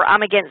number, I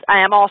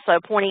am also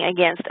pointing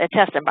against a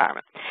test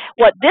environment.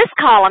 What this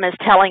column is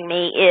telling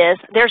me is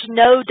there's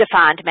no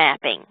defined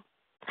mapping.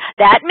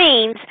 That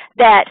means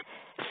that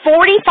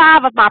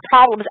 45 of my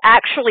problems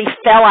actually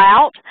fell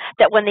out,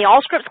 that when the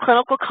Allscripts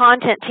clinical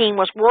content team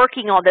was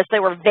working on this,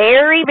 they were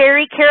very,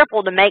 very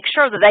careful to make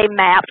sure that they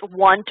mapped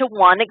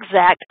one-to-one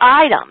exact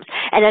items.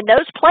 And in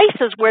those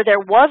places where there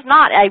was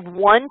not a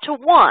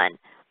one-to-one,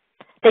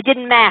 they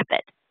didn't map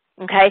it,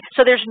 okay?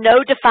 So there's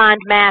no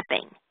defined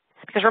mapping.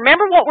 Because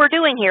remember what we're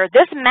doing here,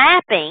 this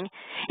mapping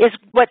is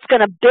what's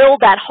going to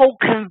build that whole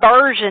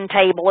conversion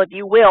table, if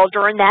you will,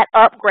 during that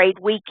upgrade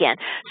weekend.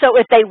 So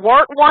if they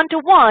weren't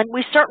one-to-one,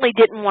 we certainly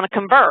didn't want to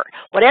convert.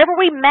 Whatever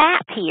we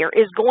map here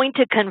is going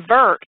to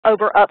convert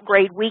over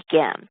upgrade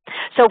weekend.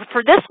 So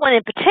for this one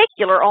in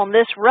particular on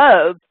this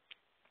row,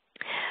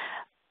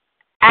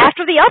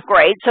 after the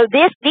upgrade, so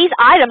these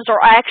items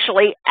are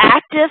actually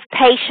active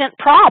patient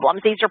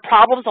problems. These are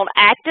problems on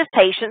active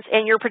patients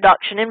in your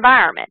production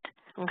environment.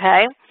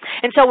 Okay,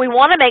 and so we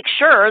want to make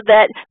sure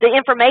that the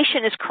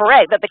information is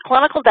correct, that the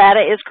clinical data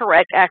is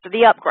correct after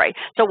the upgrade.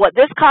 So what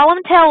this column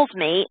tells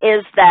me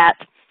is that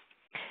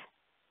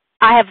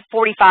I have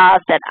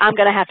 45 that I'm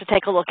going to have to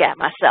take a look at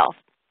myself,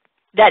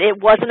 that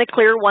it wasn't a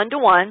clear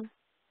one-to-one,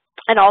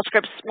 and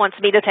Allscripts wants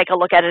me to take a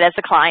look at it as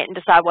a client and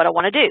decide what I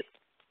want to do.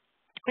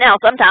 Now,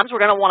 sometimes we're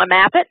going to want to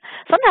map it.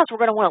 Sometimes we're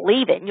going to want to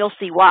leave it, and you'll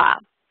see why.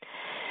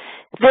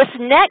 This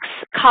next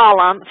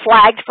column,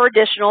 flagged for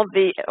additional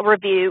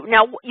review.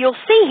 Now, you'll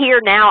see here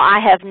now I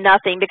have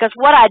nothing because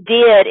what I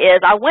did is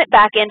I went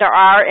back into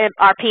our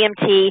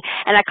PMT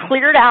and I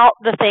cleared out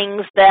the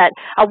things that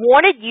I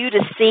wanted you to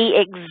see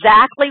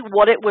exactly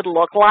what it would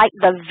look like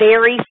the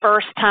very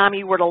first time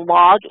you were to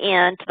log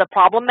in to the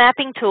problem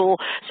mapping tool.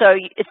 So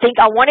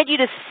I wanted you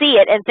to see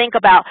it and think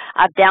about,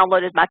 I've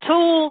downloaded my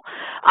tool,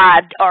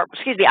 I've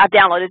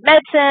downloaded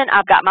Medcin,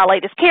 I've got my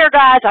latest care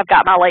guides, I've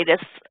got my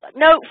latest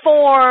note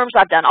forms,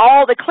 I've done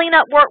all the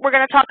cleanup work we're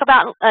going to talk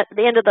about at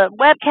the end of the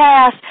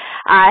webcast,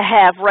 I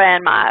have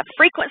ran my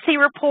frequency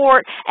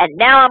report, and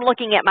now I'm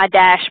looking at my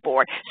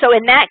dashboard. So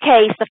in that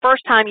case, the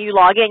first time you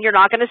log in, you're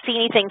not going to see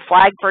anything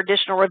flagged for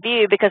additional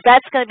review because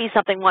that's going to be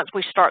something once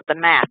we start the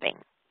mapping.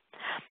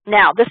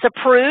 Now, this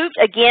approved,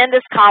 again,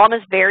 this column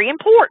is very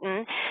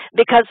important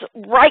because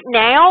right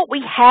now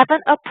we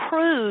haven't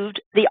approved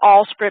the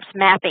Allscripts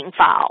mapping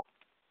file.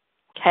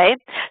 Okay,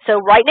 so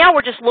right now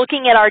we're just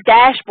looking at our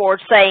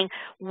dashboard saying,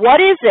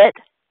 what is it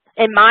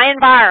in my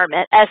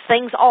environment as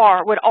things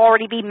are would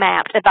already be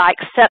mapped if I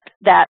accept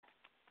that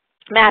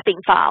mapping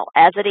file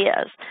as it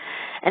is.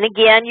 And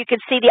again, you can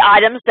see the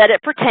items that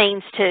it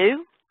pertains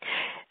to.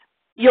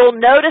 You'll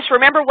notice,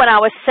 remember when I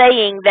was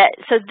saying that,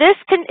 so this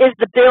is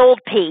the build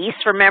piece.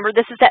 Remember,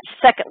 this is that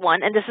second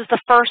one, and this is the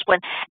first one.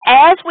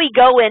 As we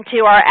go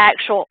into our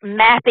actual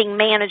mapping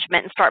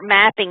management and start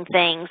mapping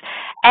things,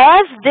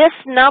 as this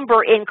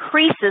number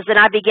increases and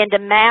I begin to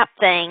map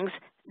things,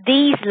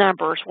 these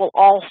numbers will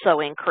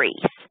also increase.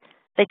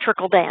 They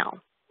trickle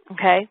down,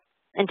 okay,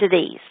 into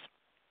these.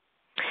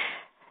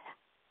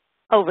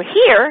 Over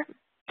here,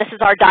 this is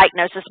our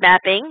diagnosis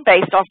mapping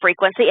based on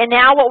frequency, and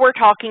now what we're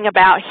talking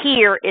about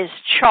here is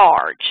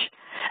charge.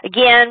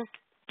 Again,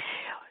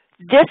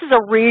 this is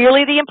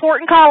the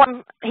important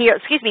column here,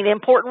 the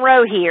important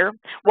row here.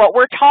 What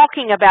we're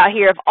talking about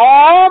here, of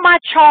all my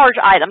charge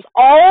items,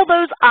 all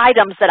those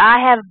items that I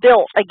have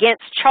built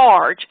against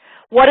charge,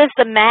 what is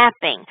the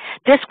mapping?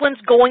 This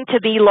one's going to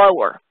be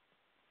lower.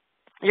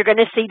 You're going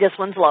to see this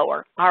one's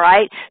lower, all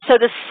right? So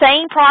the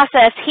same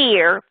process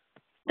here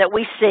that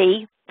we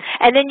see,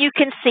 And then you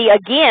can see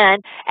again,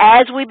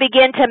 as we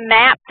begin to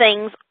map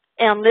things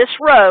on this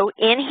row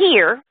in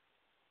here,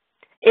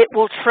 it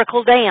will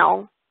trickle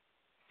down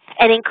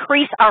and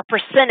increase our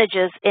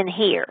percentages in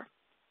here.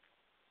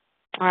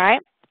 All right,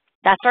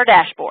 that's our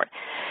dashboard.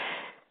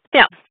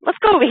 Now, let's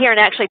go over here and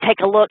actually take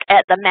a look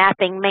at the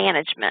mapping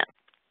management.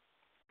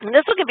 And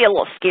this will be a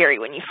little scary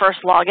when you first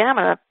log in. I'm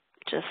going to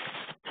just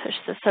push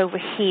this over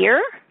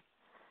here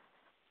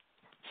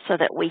so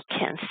that we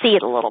can see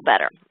it a little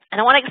better. And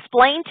I want to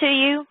explain to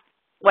you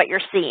what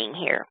you're seeing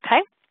here,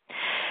 okay?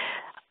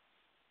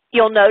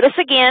 You'll notice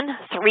again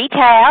 3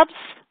 tabs.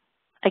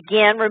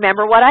 Again,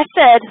 remember what I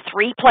said,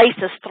 3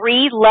 places,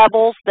 3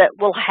 levels that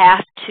will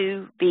have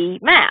to be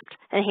mapped.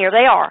 And here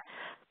they are.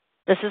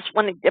 This is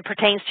when it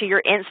pertains to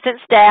your instance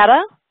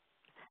data.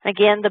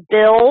 Again, the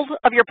build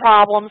of your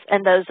problems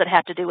and those that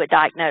have to do with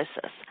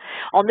diagnosis.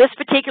 On this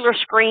particular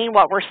screen,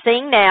 what we're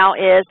seeing now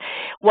is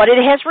what it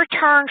has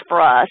returned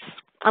for us.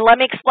 And let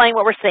me explain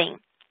what we're seeing.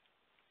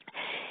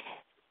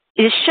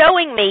 It is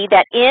showing me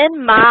that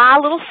in my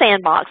little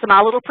sandbox, in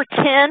my little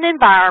pretend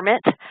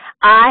environment,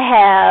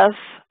 I have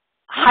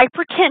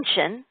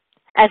hypertension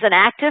as an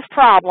active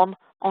problem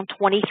on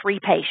 23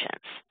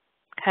 patients,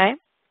 okay?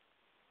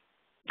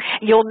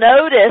 You'll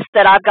notice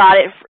that I've got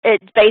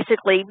it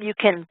basically, you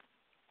can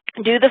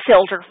do the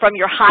filter from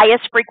your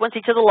highest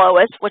frequency to the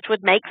lowest, which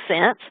would make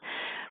sense.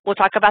 We'll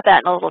talk about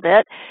that in a little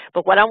bit.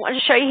 But what I want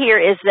to show you here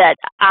is that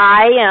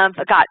I have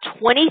got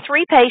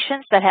 23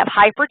 patients that have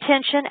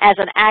hypertension as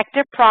an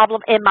active problem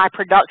in my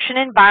production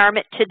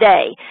environment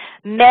today.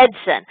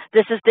 Medcin.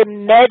 This is the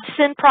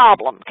Medcin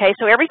problem. Okay,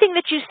 so everything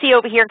that you see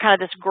over here in kind of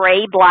this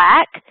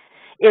gray-black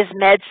is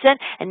Medcin.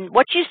 And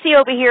what you see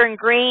over here in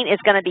green is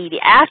going to be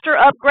the after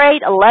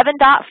upgrade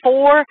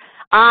 11.4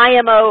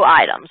 IMO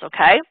items.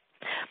 Okay,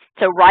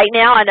 so right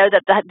now I know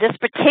that this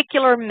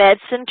particular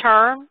Medcin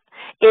term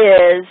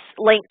is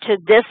linked to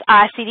this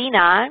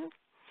ICD-9,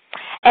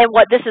 and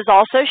what this is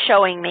also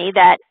showing me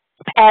that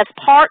as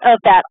part of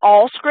that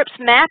Allscripts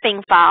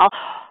mapping file,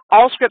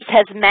 Allscripts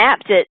has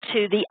mapped it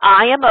to the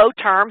IMO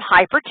term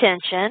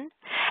hypertension,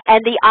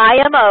 and the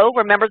IMO,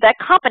 remember that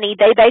company,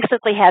 they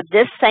basically have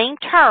this same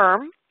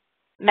term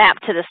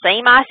mapped to the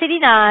same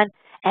ICD-9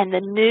 and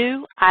the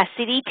new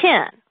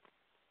ICD-10.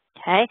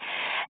 Okay,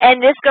 and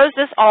this goes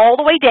all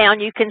the way down.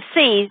 You can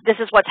see this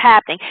is what's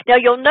happening. Now,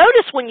 you'll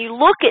notice when you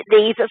look at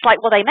these, it's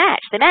like, well, they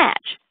match. They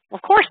match. Well,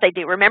 of course they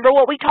do. Remember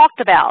what we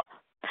talked about.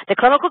 The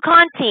clinical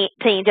content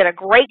team did a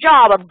great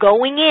job of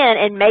going in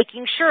and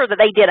making sure that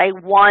they did a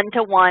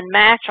one-to-one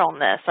match on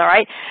this, all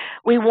right?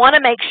 We want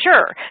to make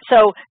sure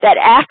so that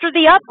after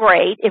the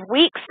upgrade, if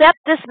we accept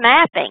this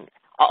mapping,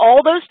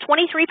 all those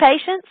 23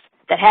 patients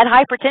that had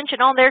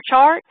hypertension on their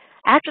chart,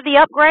 after the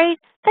upgrade,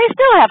 they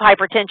still have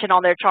hypertension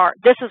on their chart.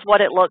 This is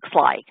what it looks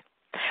like.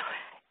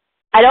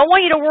 I don't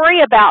want you to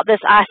worry about this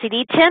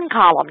ICD-10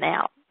 column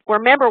now.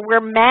 Remember,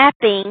 we're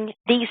mapping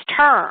these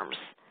terms.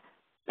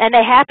 And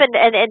they happen,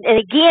 and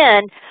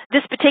again,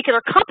 this particular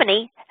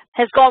company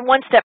has gone one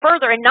step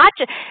further and not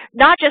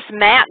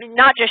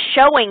just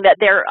showing that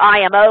their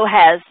IMO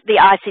has the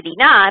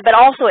ICD-9, but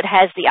also it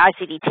has the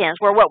ICD-10s,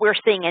 where what we're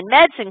seeing in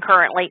Medcin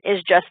currently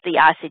is just the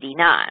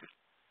ICD-9.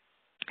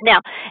 Now,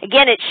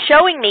 again, it's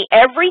showing me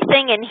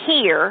everything in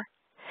here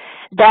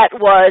that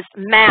was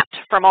mapped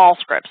from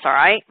Allscripts, all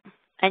right?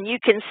 And you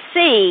can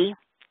see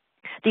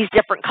these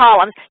different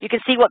columns. You can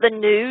see what the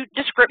new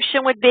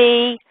description would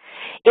be.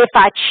 If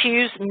I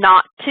choose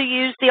not to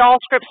use the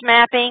Allscripts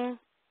mapping,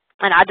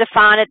 and I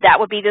define it, that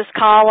would be this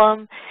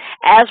column.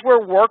 As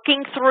we're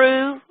working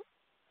through,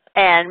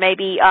 and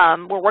maybe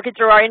we're working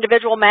through our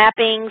individual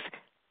mappings,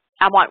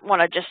 I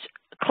want to just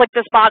click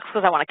this box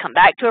because I want to come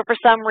back to it for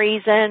some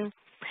reason.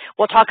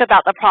 We'll talk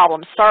about the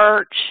problem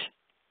search.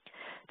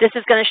 This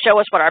is going to show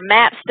us what our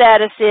map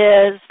status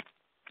is.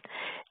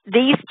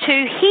 These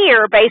two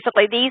here,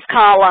 basically these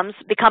columns,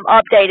 become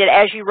updated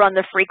as you run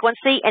the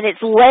frequency, and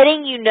it's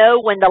letting you know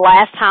when the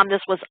last time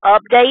this was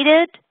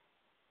updated,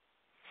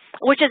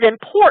 which is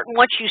important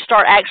once you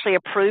start actually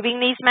approving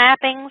these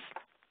mappings.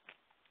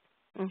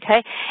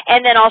 Okay,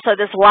 and then also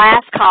this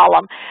last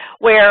column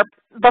where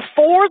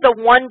before the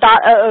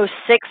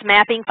 1.006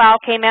 mapping file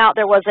came out,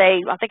 there was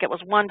I think it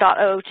was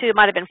 1.002, it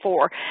might have been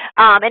 4.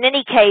 In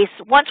any case,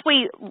 once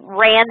we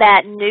ran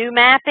that new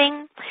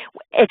mapping,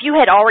 if you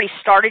had already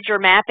started your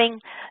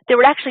mapping, there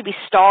would actually be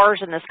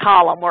stars in this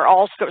column where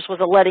Allscripts was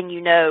letting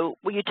you know,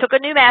 well, you took a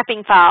new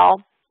mapping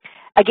file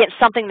against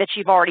something that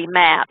you've already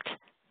mapped.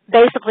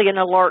 Basically an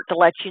alert to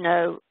let you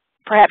know,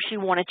 perhaps you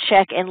want to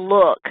check and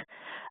look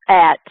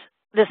at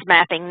this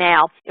mapping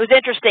now. It was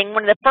interesting,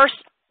 when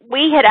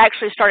we had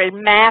actually started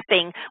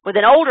mapping with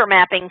an older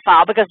mapping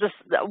file because this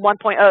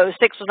 1.06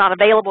 was not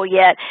available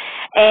yet.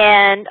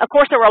 And of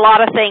course there were a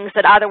lot of things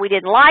that either we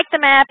didn't like the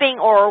mapping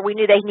or we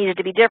knew they needed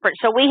to be different.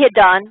 So we had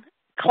done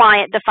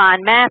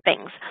client-defined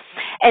mappings.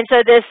 And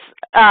so this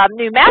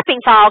new mapping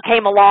file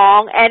came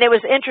along, and it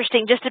was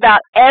interesting. Just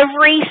about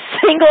every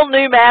single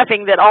new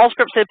mapping that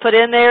Allscripts had put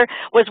in there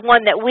was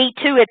one that we,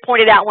 too, had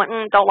pointed out, went,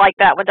 don't like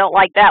that one, don't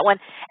like that one,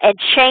 and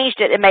changed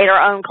it and made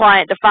our own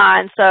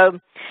client-defined. So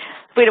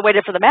if we'd have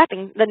waited for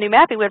the new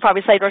mapping, we'd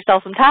probably saved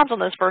ourselves some time on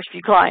those first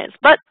few clients.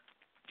 But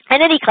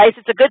in any case,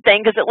 it's a good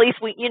thing because at least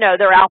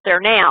they're out there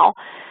now.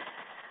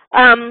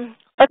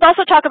 Let's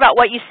also talk about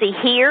what you see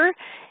here.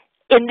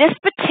 In this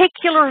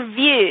particular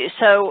view,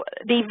 so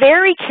be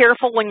very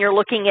careful when you're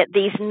looking at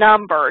these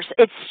numbers.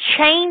 It's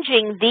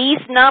changing these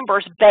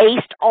numbers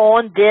based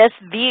on this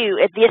view,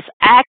 this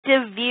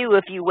active view,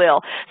 if you will.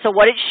 So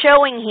what it's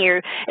showing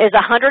here is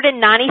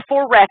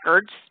 194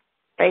 records,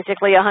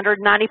 basically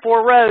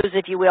 194 rows,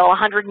 if you will,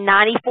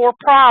 194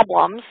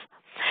 problems.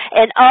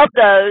 And of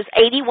those,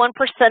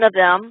 81% of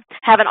them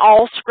have an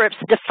Allscripts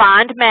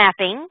defined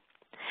mapping,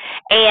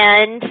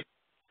 and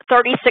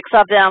 36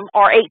 of them,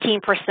 or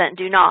 18%,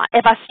 do not.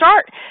 If I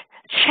start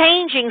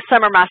changing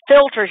some of my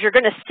filters, you're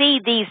going to see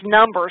these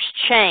numbers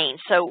change.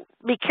 So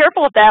be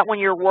careful of that when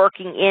you're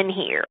working in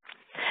here.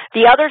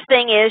 The other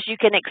thing is you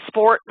can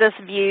export this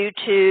view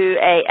to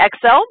a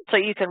Excel so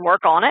you can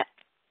work on it.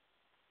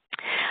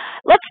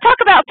 Let's talk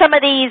about some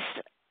of these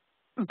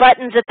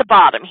buttons at the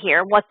bottom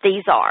here and what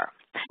these are.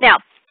 Now,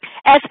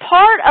 as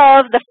part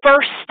of the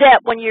first step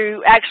when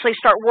you actually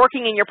start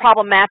working in your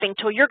problem mapping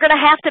tool, you're going to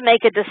have to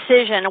make a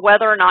decision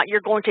whether or not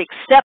you're going to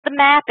accept the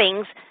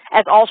mappings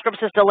as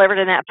Allscripts is delivered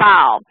in that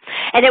file.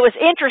 And it was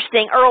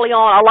interesting early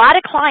on, a lot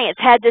of clients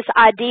had this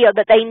idea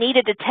that they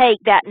needed to take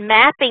that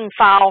mapping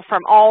file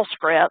from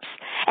Allscripts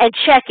and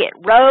check it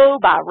row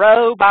by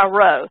row by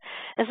row.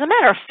 As a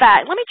matter of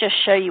fact, let me just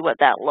show you what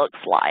that looks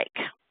like.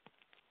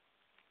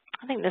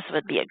 I think this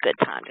would be a good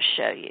time to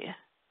show you.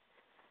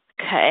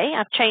 Okay,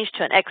 I've changed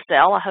to an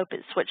Excel. I hope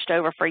it switched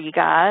over for you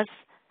guys.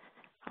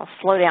 I'll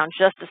slow down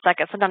just a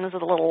second. Sometimes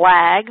there's a little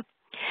lag.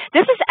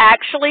 This is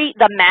actually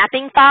the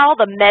mapping file,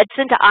 the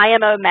Medcin to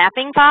IMO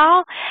mapping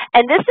file,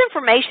 and this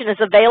information is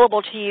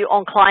available to you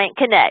on Client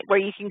Connect, where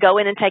you can go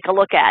in and take a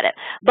look at it.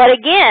 But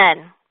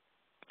again,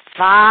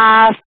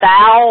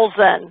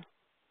 5,000.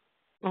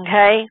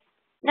 Okay,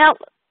 now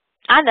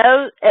I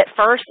know at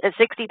first at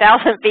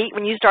 60,000 feet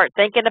when you start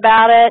thinking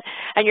about it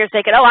and you're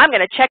thinking, oh, I'm going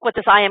to check what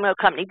this IMO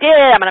company did.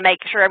 I'm going to make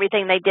sure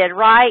everything they did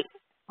right.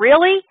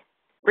 Really?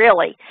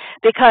 Really?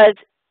 Because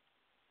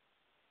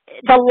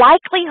the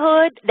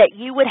likelihood that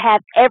you would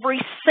have every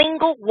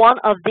single one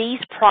of these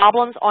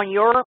problems on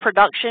your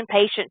production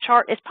patient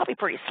chart is probably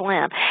pretty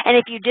slim. And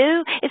if you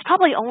do, it's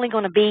probably only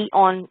going to be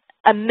on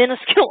a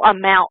minuscule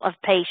amount of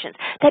patients.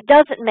 That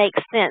doesn't make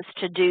sense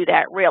to do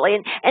that, really.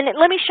 And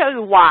let me show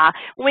you why.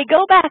 When we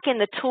go back in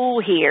the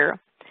tool here,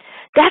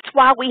 that's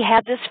why we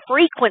have this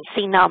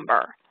frequency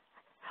number.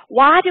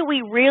 Why do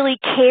we really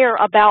care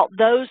about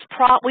those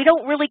we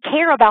don't really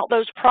care about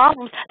those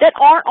problems that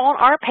aren't on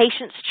our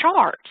patient's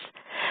charts?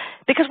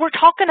 Because we're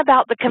talking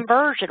about the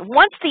conversion.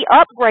 Once the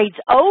upgrade's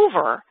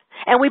over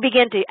and we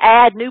begin to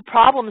add new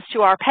problems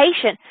to our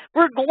patient,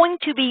 we're going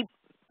to be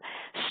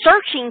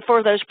searching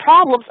for those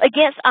problems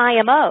against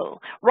IMO.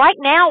 Right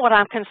now, what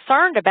I'm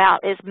concerned about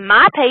is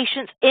my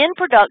patients in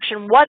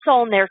production, what's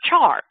on their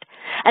chart.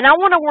 And I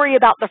want to worry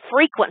about the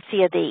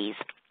frequency of these.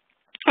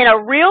 In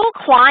a real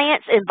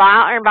client's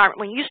environment,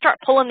 when you start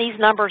pulling these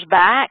numbers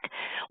back,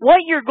 what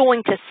you're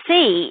going to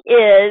see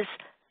is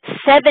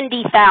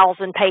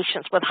 70,000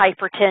 patients with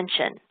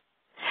hypertension.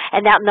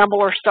 And that number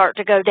will start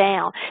to go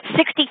down.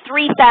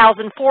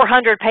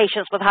 63,400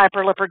 patients with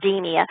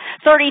hyperlipidemia.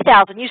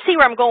 30,000. You see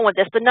where I'm going with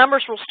this. The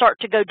numbers will start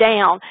to go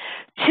down.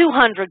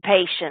 200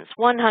 patients,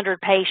 100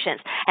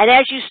 patients. And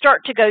as you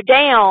start to go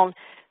down,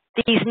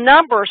 these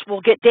numbers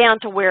will get down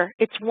to where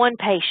it's one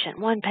patient,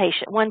 one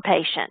patient, one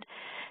patient.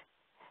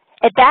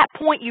 At that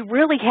point, you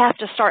really have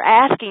to start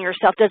asking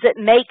yourself, does it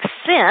make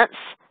sense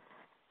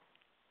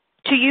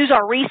to use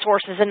our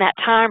resources in that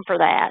time for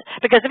that?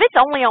 Because if it's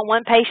only on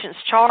one patient's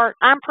chart,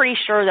 I'm pretty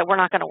sure that we're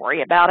not going to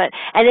worry about it.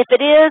 And if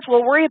it is,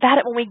 we'll worry about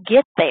it when we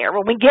get there,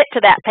 when we get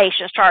to that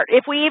patient's chart,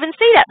 if we even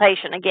see that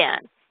patient again,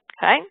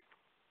 okay?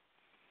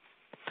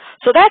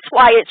 So that's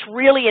why it's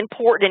really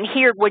important in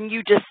here when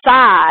you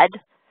decide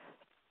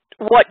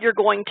what you're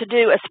going to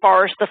do as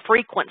far as the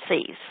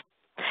frequencies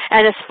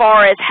and as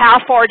far as how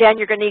far down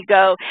you're going to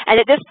go. And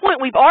at this point,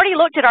 we've already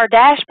looked at our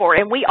dashboard,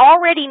 and we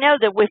already know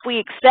that if we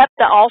accept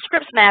the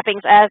Allscripts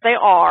mappings as they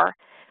are,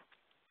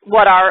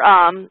 what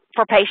our,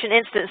 for patient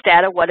instance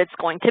data, what it's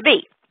going to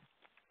be.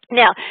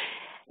 Now,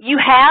 you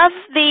have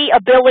the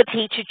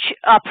ability to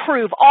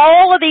approve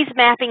all of these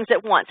mappings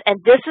at once, and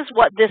this is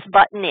what this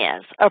button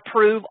is,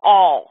 approve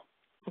all,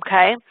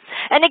 okay?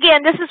 And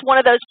again, this is one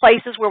of those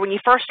places where when you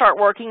first start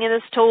working in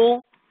this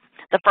tool,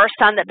 the first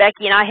time that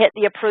Becky and I hit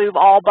the approve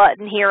all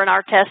button here in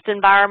our test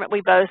environment,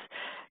 we both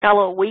got a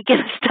little weak in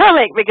the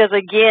stomach because,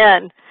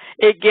 again,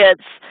 it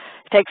gets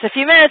Takes a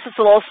few minutes. It's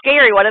a little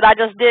scary. What did I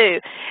just do?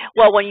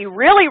 Well, when you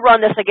really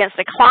run this against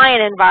a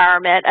client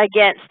environment,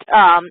 against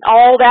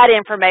all that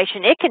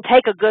information, it can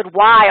take a good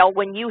while.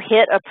 When you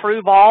hit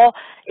approve all,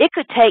 it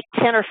could take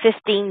 10 or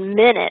 15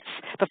 minutes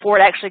before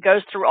it actually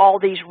goes through all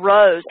these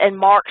rows and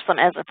marks them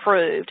as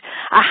approved.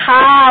 I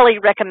highly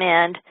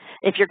recommend,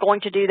 if you're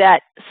going to do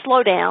that,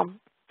 slow down.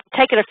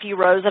 Take it a few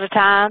rows at a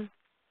time.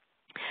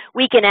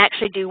 We can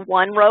actually do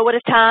one row at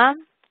a time,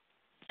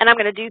 and I'm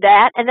going to do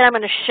that, and then I'm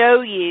going to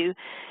show you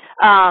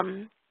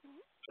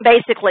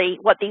basically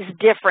what these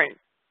different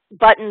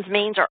buttons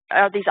means, or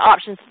these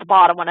options at the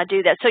bottom when I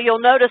do that. So you'll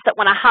notice that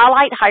when I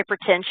highlight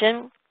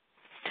hypertension,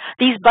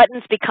 these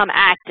buttons become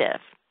active.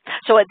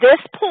 So at this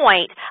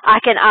point, I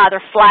can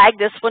either flag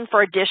this one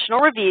for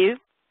additional review.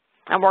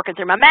 I'm working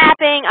through my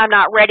mapping. I'm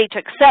not ready to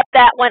accept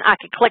that one. I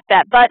can click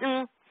that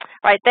button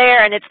right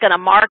there, and it's going to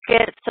mark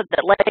it so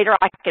that later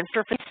I can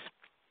surface.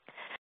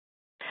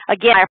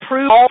 Again, I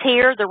approve all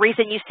here. The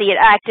reason you see it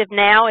active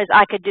now is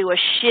I could do a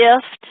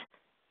shift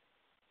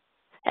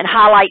and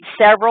highlight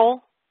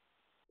several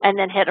and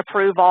then hit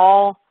approve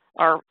all,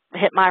 or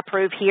hit my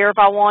approve here if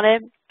I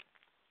wanted.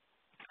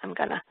 I'm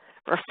going to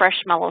refresh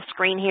my little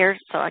screen here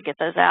so I get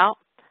those out.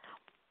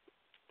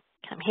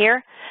 Come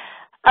here.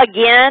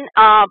 Again,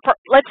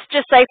 let's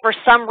just say for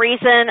some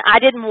reason I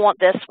didn't want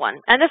this one.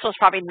 And this was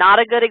probably not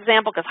a good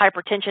example because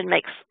hypertension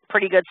makes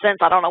pretty good sense.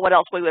 I don't know what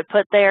else we would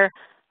put there.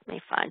 Let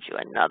me find you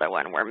another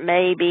one where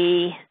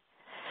maybe,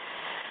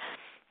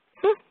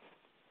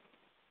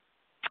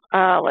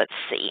 let's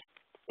see.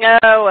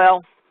 Oh,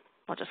 well,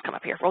 we'll just come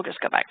up here. We'll just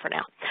go back for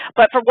now.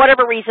 But for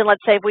whatever reason, let's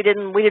say we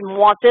didn't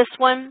want this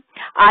one,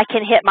 I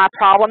can hit my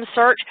problem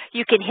search.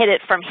 You can hit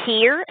it from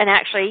here and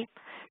actually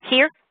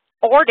here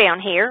or down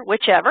here,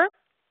 whichever.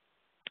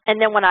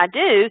 And then when I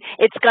do,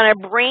 it's going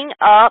to bring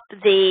up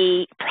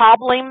the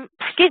problem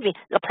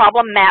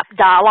map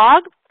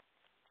dialog,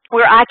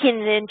 where I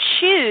can then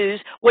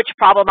choose which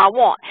problem I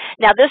want.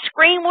 Now this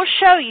screen will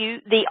show you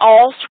the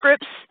all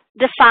scripts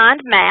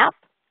defined map,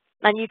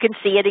 and you can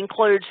see it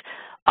includes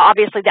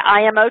obviously the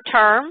IMO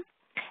term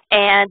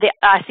and the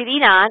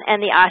ICD-9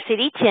 and the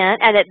ICD-10,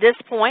 and at this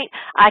point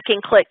I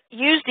can click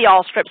use the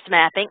all scripts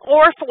mapping,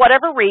 or for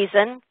whatever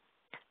reason,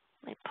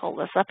 let me pull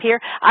this up here,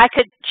 I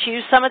could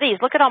choose some of these.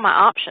 Look at all my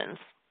options.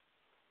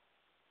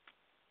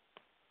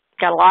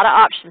 Got a lot of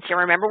options here.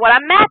 Remember what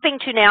I'm mapping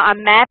to now.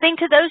 I'm mapping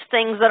to those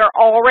things that are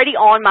already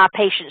on my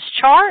patient's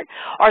chart,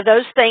 or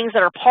those things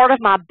that are part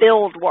of my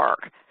build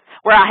work,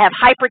 where I have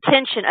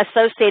hypertension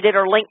associated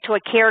or linked to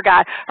a care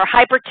guide, or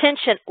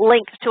hypertension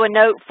linked to a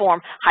note form,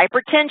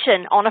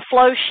 hypertension on a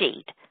flow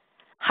sheet,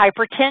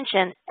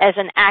 hypertension as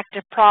an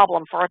active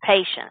problem for a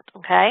patient,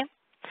 okay?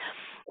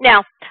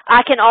 Now,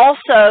 I can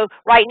also,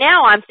 right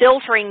now I'm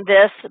filtering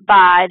this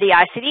by the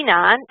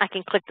ICD-9. I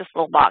can click this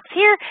little box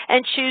here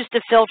and choose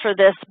to filter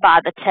this by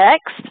the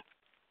text.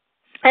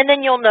 And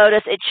then you'll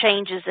notice it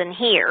changes in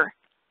here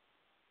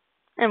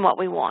and what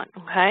we want,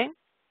 okay?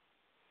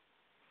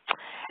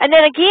 And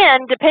then again,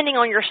 depending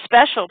on your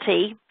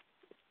specialty,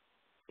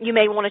 you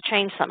may want to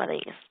change some of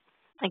these.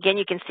 Again,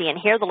 you can see in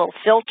here the little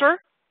filter,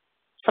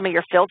 some of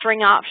your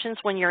filtering options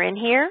when you're in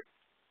here,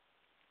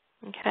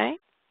 okay?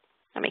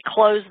 Let me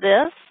close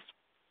this.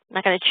 I'm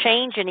not going to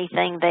change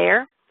anything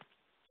there.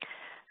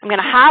 I'm going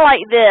to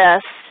highlight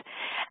this.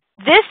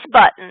 This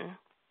button,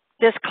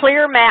 this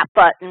clear map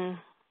button,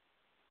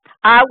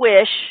 I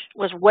wish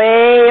was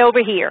way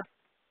over here.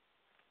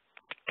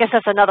 I guess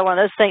that's another one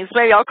of those things.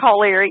 Maybe I'll call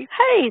Larry.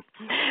 Hey,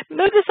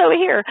 move this over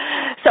here.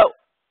 So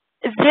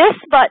this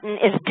button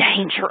is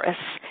dangerous.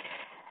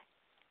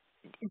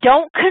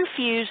 Don't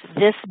confuse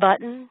this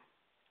button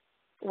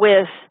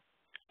with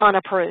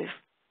unapprove.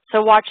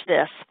 So watch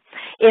this.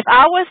 If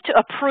I was to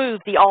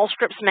approve the all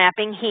scripts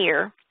mapping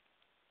here,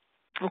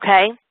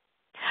 okay,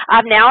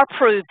 I've now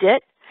approved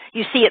it.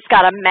 You see it's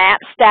got a map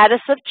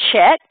status of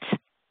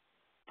checked.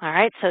 All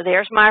right, so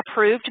there's my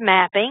approved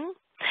mapping.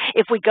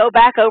 If we go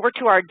back over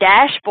to our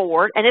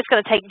dashboard, and it's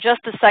going to take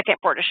just a second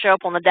for it to show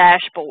up on the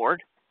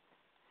dashboard.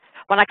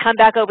 When I come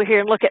back over here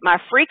and look at my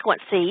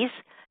frequencies,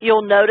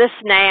 you'll notice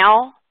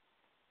now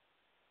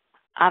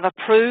I've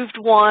approved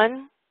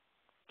one.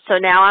 So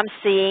now I'm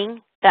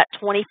seeing that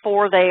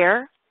 24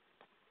 there.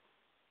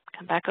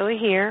 Come back over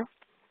here.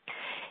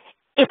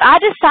 If I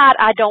decide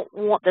I don't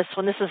want this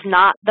one, this is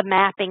not the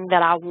mapping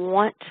that I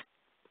want,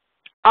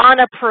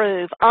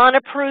 unapprove,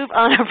 unapprove,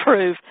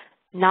 unapprove,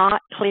 not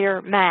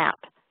clear map.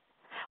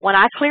 When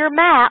I clear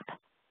map,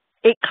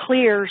 it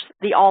clears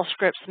the all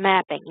scripts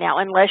mapping. Now,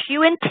 unless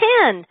you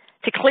intend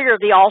to clear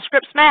the all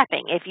scripts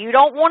mapping, if you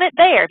don't want it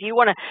there, if you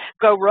want to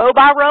go row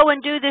by row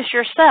and do this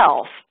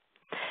yourself,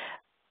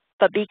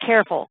 but be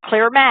careful,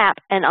 clear map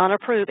and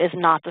unapprove is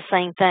not the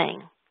same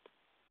thing.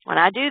 When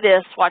I do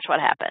this, watch what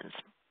happens.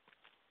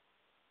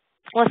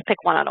 Let's pick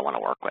one I don't want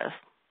to work with.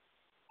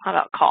 How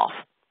about cough?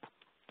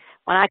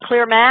 When I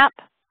clear map,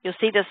 you'll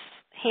see this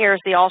here is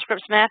the all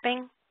scripts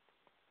mapping.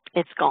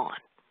 It's gone.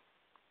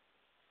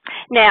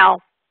 Now,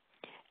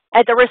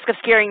 at the risk of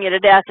scaring you to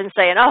death and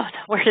saying, oh,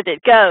 where did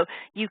it go?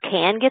 You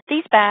can get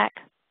these back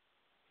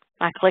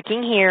by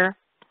clicking here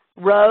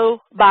row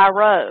by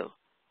row.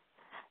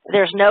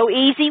 There's no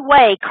easy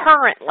way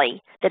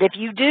currently that if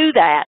you do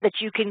that, that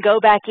you can go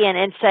back in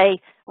and say,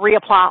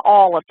 reapply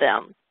all of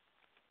them.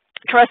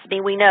 Trust me,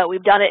 we know.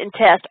 We've done it in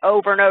tests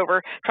over and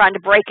over, trying to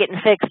break it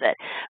and fix it.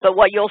 But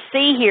what you'll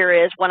see here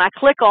is when I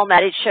click on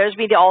that, it shows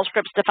me the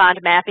Allscripts defined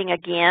mapping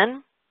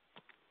again.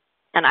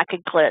 And I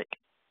could click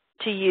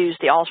to use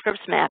the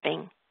Allscripts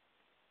mapping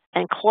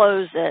and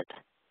close it.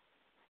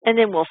 And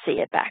then we'll see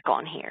it back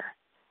on here.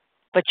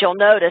 But you'll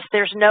notice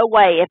there's no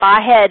way, if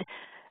I had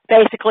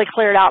basically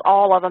cleared out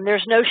all of them,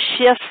 there's no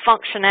shift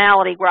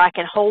functionality where I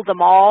can hold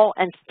them all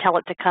and tell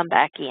it to come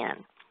back in.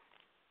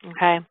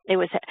 Okay, it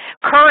was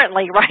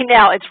currently, right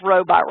now, it's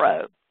row by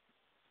row.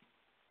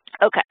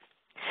 Okay,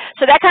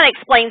 so that kind of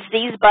explains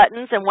these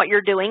buttons and what you're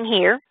doing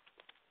here.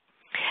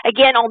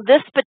 Again, on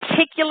this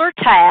particular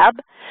tab,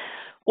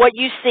 what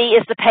you see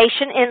is the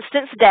patient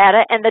instance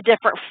data and the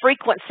different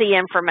frequency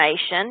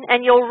information.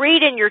 And you'll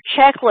read in your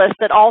checklist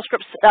that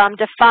Allscripts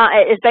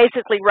is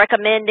basically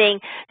recommending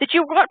that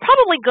you're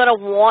probably going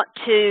to want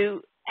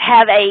to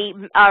have a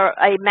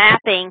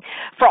mapping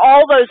for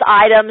all those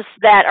items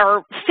that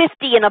are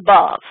 50 and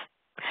above.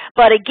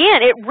 But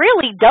again, it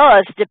really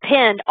does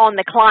depend on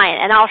the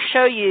client. And I'll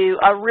show you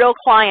a real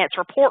client's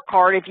report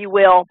card, if you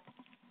will,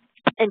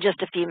 in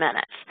just a few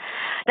minutes.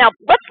 Now,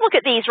 let's look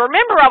at these.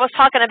 Remember I was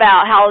talking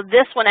about how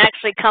this one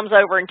actually comes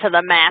over into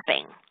the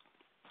mapping.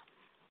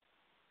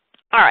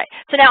 All right,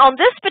 so now on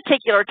this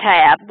particular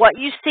tab, what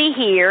you see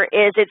here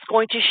is it's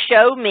going to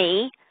show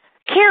me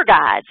care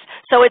guides.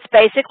 So it's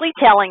basically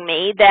telling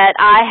me that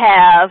I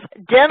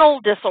have dental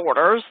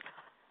disorders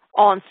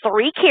on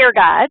 3 care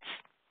guides.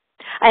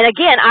 And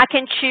again, I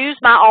can choose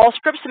my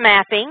Allscripts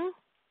mapping.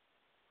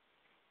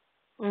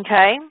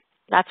 Okay,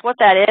 that's what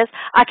that is.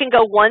 I can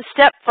go one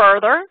step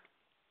further,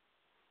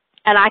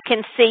 and I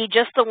can see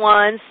just the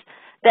ones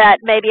that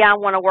maybe I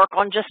want to work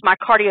on, just my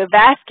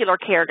cardiovascular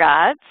care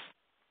guides.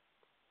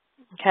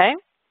 Okay,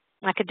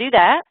 I could do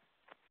that.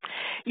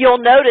 You'll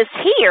notice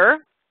here,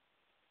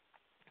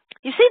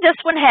 you see this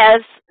one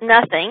has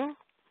nothing.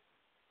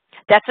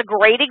 That's a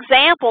great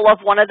example of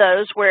one of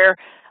those where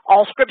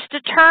Allscripts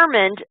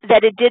determined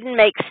that it didn't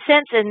make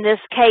sense in this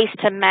case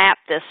to map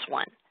this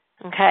one.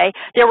 Okay,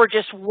 there were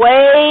just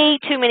way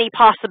too many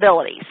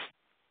possibilities.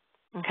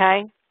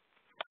 Okay,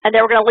 and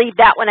they were going to leave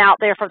that one out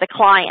there for the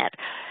client.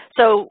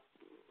 So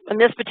in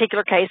this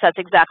particular case, that's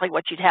exactly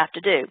what you'd have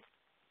to do.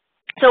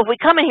 So if we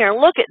come in here and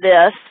look at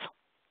this,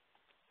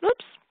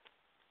 oops,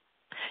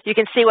 you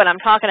can see what I'm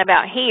talking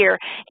about here,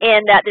 in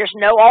that there's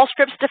no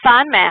Allscripts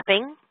defined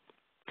mapping,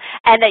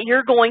 and that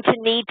you're going to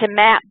need to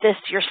map this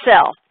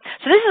yourself.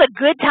 So this is a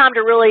good time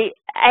to really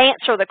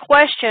answer the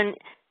question,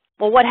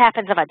 well, what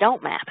happens if I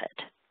don't map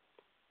it?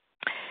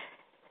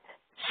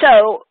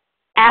 So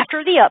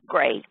after the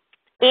upgrade,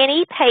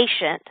 any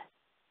patient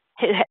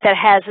that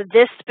has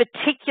this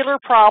particular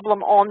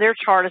problem on their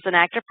chart as an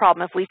active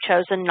problem, if we've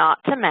chosen not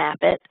to map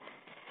it,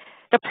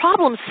 the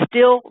problem's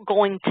still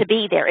going to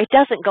be there. It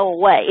doesn't go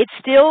away.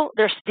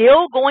 They're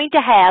still going to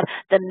have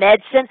the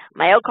Medcin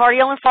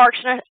myocardial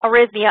infarction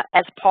arrhythmia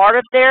as part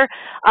of their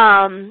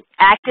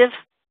active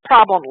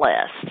problem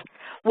list.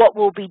 What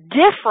will be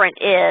different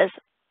is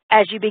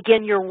as you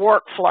begin your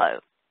workflow.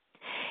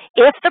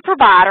 If the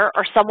provider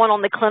or someone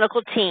on the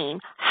clinical team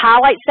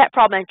highlights that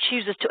problem and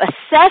chooses to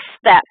assess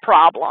that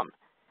problem,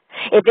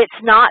 if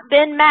it's not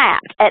been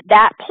mapped at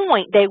that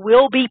point, they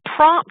will be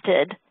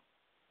prompted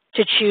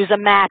to choose a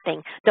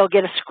mapping. They'll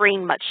get a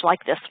screen much like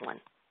this one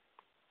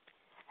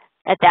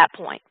at that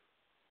point.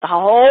 The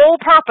whole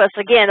purpose,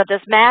 again, of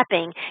this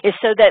mapping is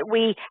so that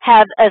we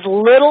have as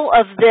little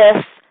of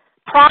this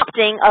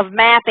prompting of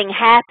mapping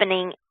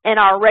happening in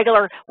our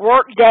regular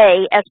work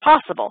day as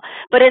possible.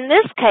 But in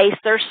this case,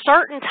 there's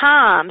certain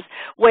times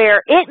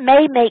where it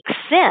may make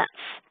sense.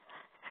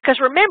 Because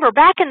remember,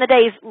 back in the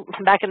days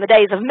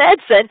of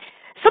Medcin,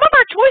 some of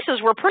our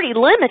choices were pretty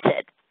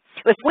limited.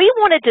 If we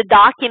wanted to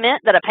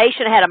document that a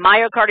patient had a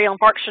myocardial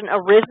infarction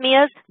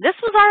arrhythmias, this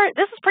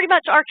is pretty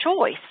much our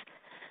choice.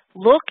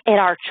 Look at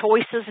our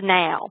choices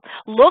now.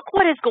 Look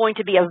what is going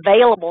to be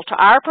available to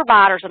our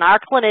providers and our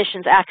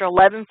clinicians after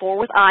 11.4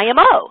 with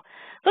IMO.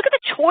 Look at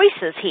the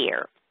choices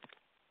here.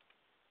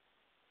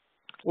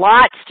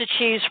 Lots to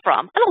choose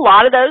from. And a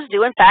lot of those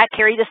do, in fact,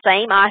 carry the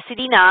same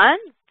ICD-9.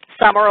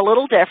 Some are a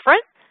little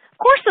different. Of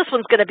course, this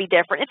one's going to be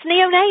different. It's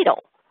neonatal.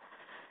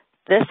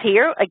 This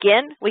here,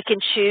 again, we can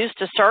choose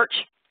to search.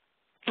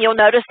 You'll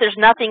notice there's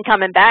nothing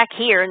coming back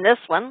here in this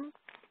one.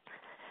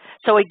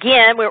 So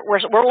again,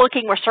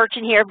 we're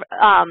searching here,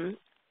 and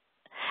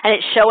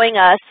it's showing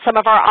us some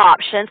of our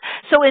options.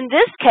 So in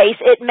this case,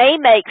 it may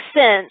make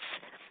sense,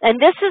 and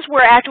this is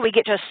where after we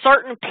get to a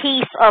certain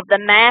piece of the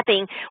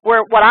mapping,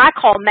 where what I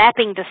call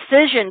mapping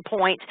decision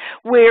points,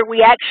 where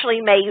we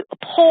actually may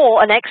pull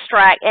an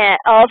extract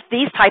of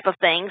these type of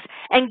things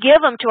and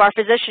give them to our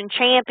physician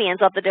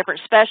champions of the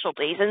different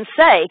specialties and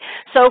say,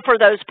 so for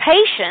those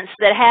patients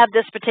that have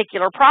this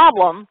particular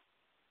problem,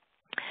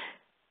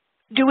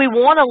 do we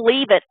want to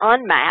leave it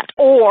unmapped,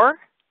 or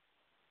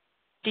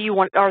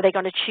are they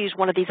going to choose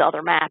one of these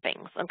other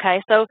mappings?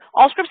 Okay, so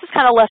Allscripts has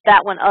kind of left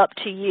that one up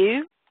to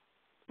you.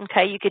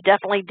 Okay, you could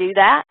definitely do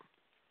that.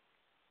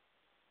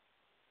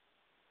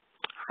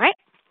 All right,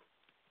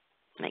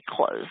 let me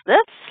close this.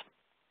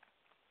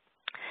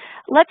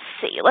 Let's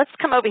see, let's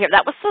come over here.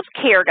 That was some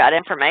care guide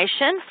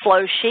information,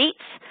 flow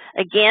sheets.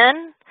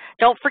 Again,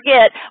 don't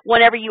forget,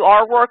 whenever you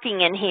are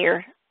working in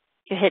here,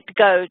 you hit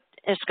go.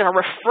 It's going to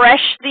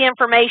refresh the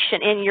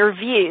information in your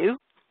view.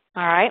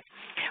 All right.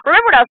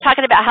 Remember when I was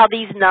talking about how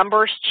these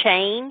numbers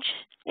change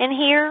in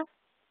here?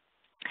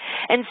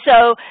 And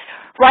so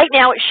right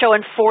now it's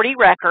showing 40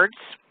 records.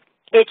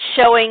 It's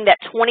showing that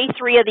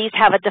 23 of these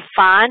have a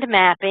defined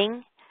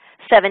mapping,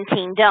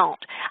 17 don't.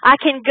 I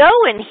can go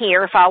in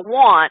here if I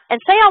want and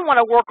say I want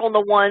to work on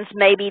the ones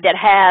maybe that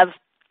have,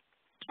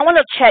 I want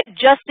to check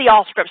just the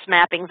Allscripts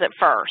mappings at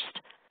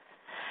first.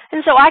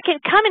 And so I can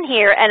come in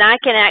here and I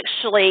can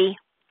actually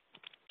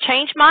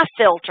change my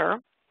filter.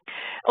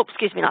 Oh,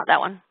 excuse me, not that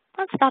one.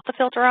 That's not the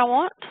filter I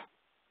want.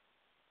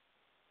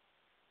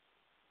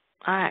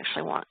 I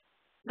actually want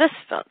this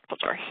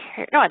filter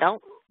here. No, I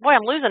don't. Boy,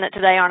 I'm losing it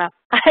today, aren't I?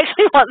 I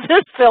actually want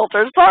this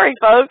filter. Sorry,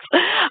 folks.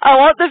 I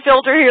want the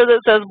filter here that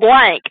says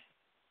blank.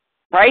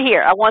 Right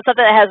here. I want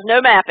something that has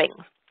no mapping.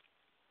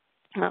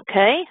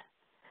 Okay.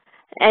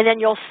 And then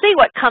you'll see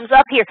what comes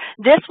up here.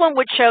 This one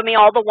would show me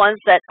all the ones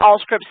that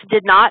Allscripts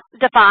did not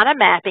define a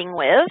mapping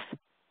with.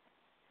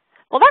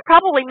 Well, that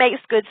probably makes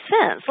good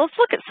sense. Let's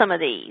look at some of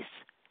these.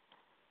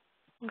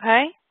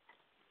 Okay.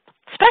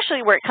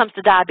 Especially where it comes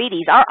to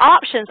diabetes. Our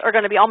options are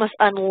going to be almost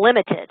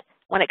unlimited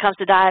when it comes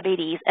to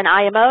diabetes and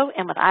IMO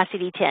and with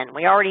ICD-10.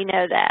 We already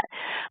know that.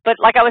 But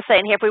like I was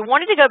saying here, if we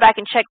wanted to go back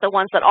and check the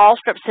ones that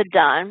Allscripts had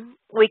done,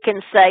 we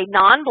can say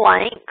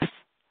non-blanks.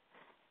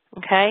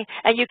 Okay,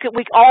 and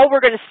all we're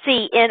going to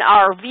see in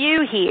our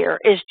view here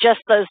is just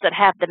those that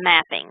have the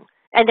mapping,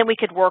 and then we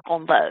could work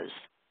on those.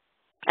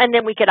 And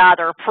then we could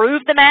either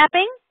approve the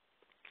mapping,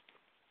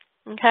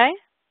 okay,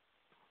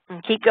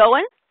 and keep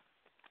going.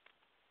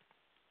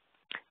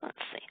 Let's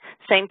see,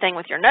 same thing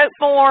with your note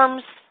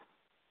forms,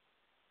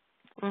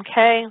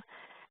 okay,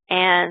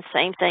 and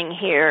same thing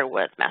here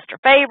with master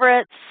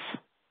favorites.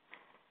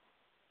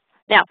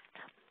 Now,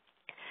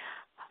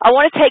 I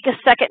want to take a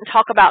second and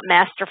talk about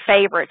master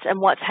favorites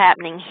and what's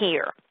happening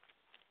here.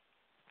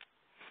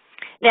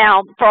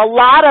 Now, for a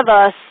lot of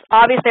us,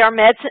 obviously our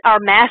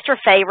master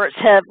favorites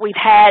we've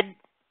had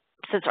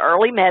since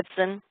early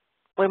Medcin.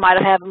 We might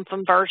have had them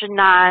from version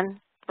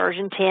 9,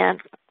 version 10,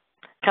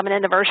 coming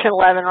into version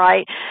 11,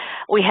 right?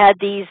 We had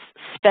these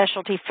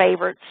specialty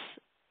favorites,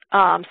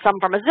 some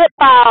from a zip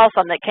file,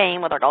 some that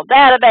came with our gold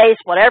database,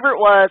 whatever it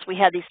was, we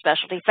had these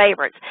specialty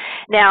favorites.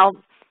 Now,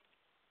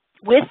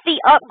 with the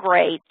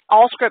upgrade,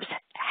 Allscripts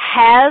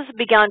has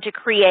begun to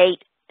create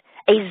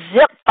a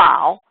zip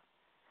file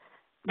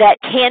that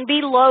can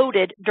be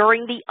loaded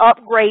during the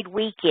upgrade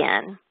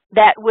weekend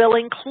that will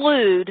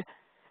include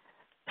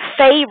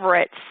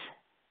favorites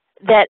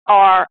that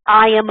are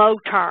IMO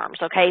terms,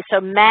 okay? So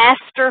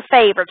master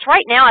favorites.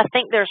 Right now, I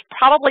think there's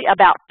probably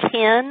about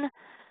 10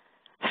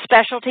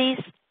 specialties.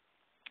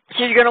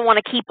 So you're going to want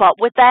to keep up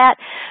with that.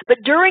 But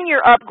during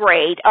your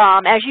upgrade,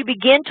 as you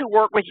begin to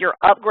work with your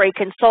upgrade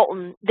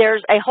consultant,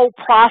 there's a whole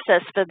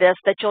process for this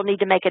that you'll need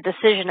to make a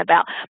decision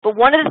about. But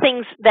one of the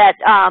things that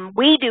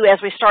we do as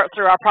we start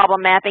through our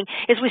problem mapping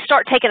is we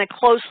start taking a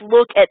close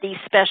look at these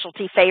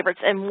specialty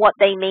favorites and what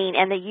they mean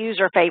and the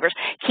user favorites.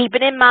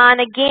 Keeping in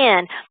mind,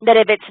 again, that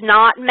if it's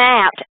not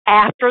mapped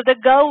after the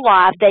go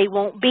live, they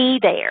won't be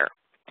there.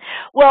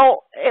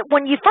 Well,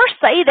 when you first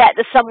say that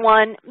to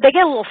someone, they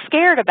get a little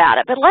scared about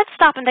it. But let's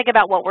stop and think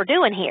about what we're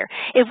doing here.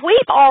 If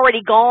we've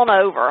already gone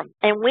over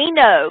and we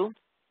know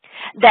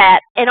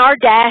that in our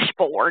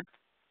dashboard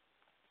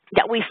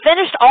that we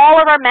finished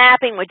all of our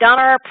mapping, we've done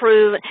our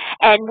approve,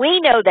 and we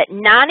know that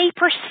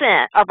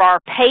 90% of our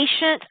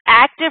patient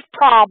active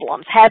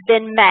problems have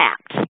been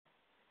mapped,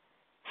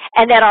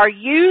 and that our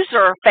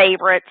user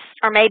favorites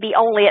are maybe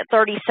only at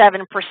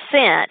 37%,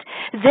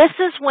 this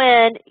is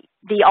when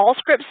the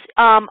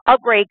Allscripts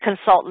upgrade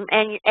consultant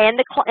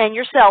and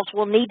yourselves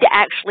will need to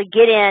actually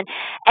get in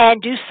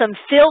and do some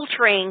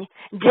filtering,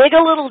 dig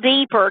a little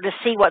deeper to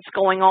see what's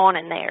going on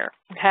in there,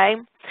 okay?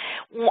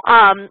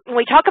 When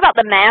we talk about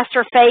the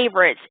master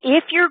favorites,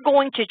 if you're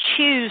going to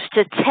choose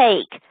to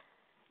take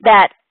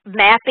that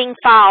mapping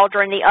file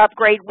during the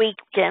upgrade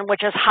weekend,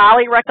 which is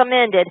highly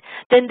recommended,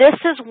 then this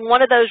is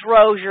one of those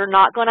rows you're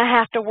not going to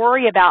have to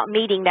worry about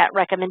meeting that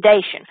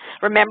recommendation.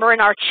 Remember, in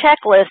our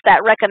checklist,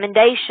 that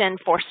recommendation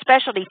for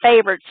specialty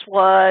favorites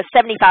was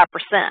 75%,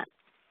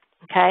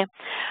 okay?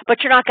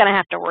 But you're not going to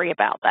have to worry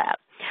about that.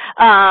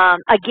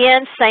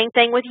 Again, same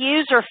thing with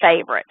user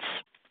favorites.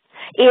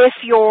 If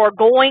you're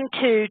going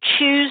to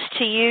choose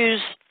to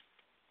use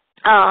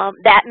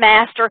that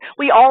master,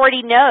 we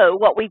already know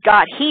what we've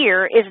got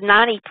here is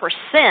 90%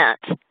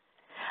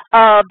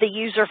 of the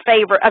user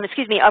favorite,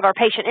 of our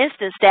patient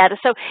instance data.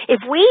 So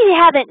if we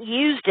haven't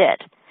used it,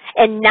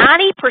 and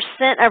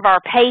 90% of our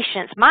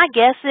patients, my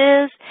guess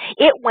is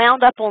it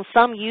wound up on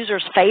some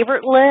user's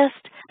favorite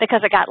list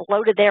because it got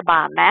loaded there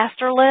by a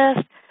master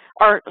list.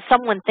 or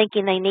someone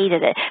thinking they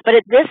needed it. But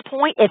at this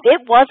point, if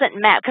it wasn't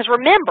mapped, because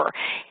remember,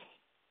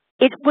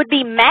 it would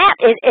be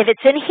mapped. If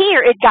it's in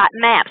here, it got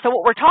mapped. So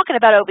what we're talking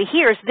about over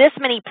here is this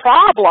many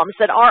problems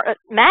that are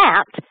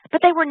mapped,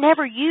 but they were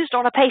never used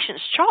on a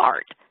patient's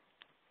chart.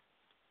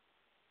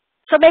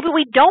 So maybe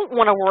we don't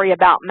want to worry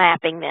about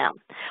mapping them.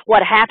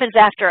 What happens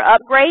after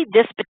upgrade,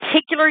 this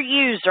particular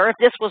user, if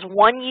this was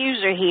one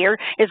user here,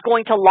 is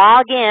going to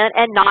log in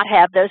and not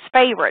have those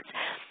favorites.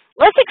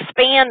 Let's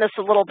expand this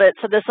a little bit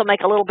so this will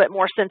make a little bit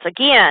more sense.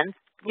 Again,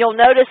 you'll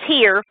notice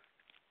here,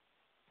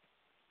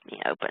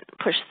 let me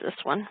push this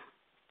one.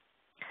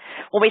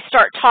 When we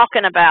start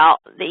talking about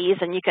these,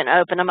 and you can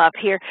open them up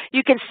here,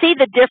 you can see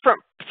the different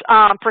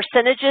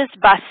percentages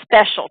by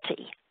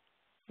specialty,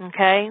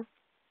 okay?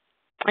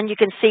 And you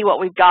can see what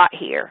we've got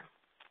here.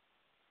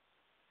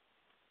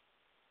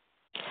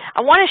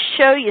 I want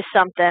to show you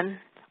something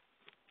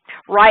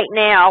right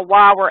now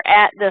while we're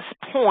at this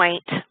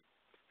point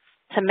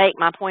to make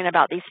my point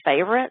about these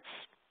favorites.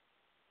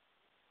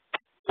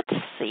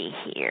 Let's see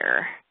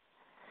here.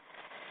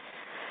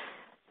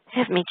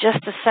 Give me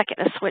just a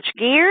second to switch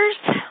gears.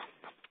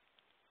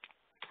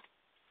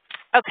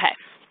 Okay.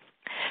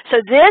 So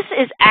this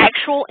is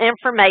actual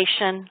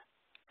information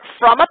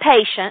from a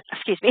patient,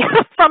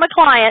 from a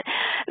client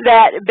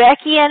that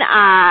Becky and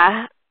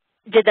I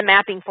did the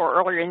mapping for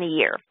earlier in the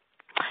year.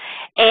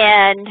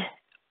 And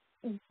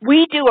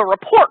we do a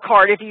report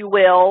card, if you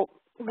will,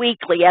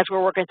 weekly as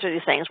we're working through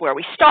these things, where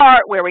we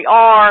start, where we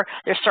are.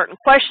 There's certain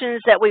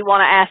questions that we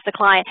want to ask the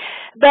client.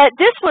 But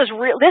this was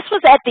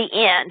at the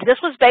end. This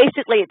was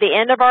basically at the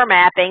end of our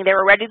mapping. They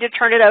were ready to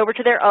turn it over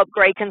to their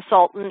upgrade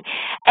consultant.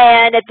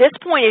 And at this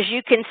point, as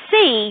you can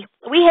see,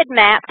 we had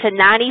mapped to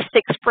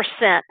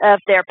 96% of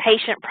their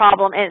patient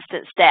problem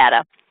instance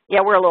data.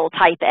 Yeah, we're a little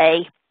type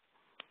A.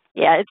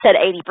 Yeah, it said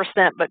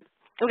 80%, but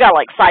we got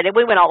all excited.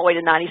 We went all the way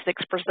to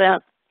 96%.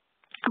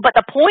 But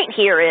the point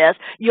here is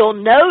you'll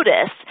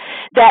notice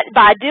that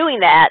by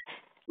doing that,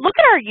 look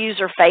at our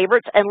user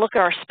favorites and look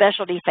at our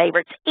specialty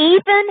favorites.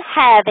 Even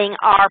having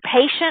our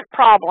patient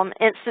problem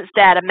instance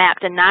data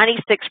mapped to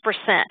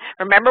 96%,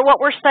 remember what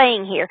we're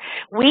saying here.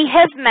 We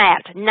have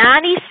mapped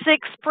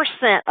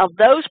 96% of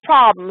those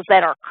problems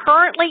that are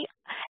currently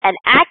an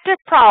active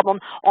problem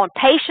on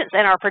patients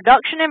in our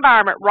production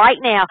environment right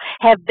now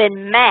have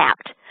been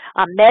mapped.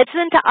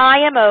 Medcin to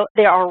IMO,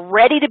 they are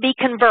ready to be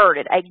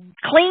converted, a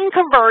clean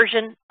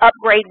conversion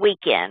upgrade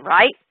weekend,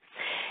 right?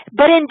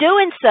 But in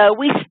doing so,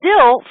 we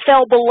still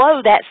fell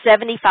below that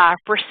 75%.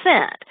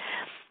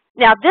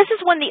 Now, this is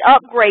when the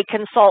upgrade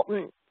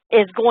consultant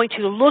is going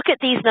to look at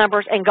these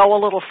numbers and go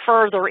a little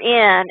further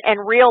in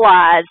and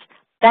realize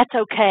that's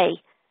okay.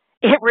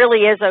 It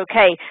really is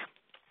okay,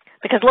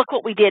 because look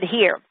what we did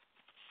here.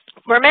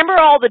 Remember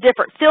all the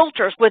different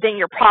filters within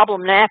your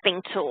problem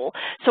mapping tool.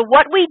 So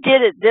what we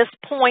did at this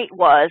point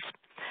was,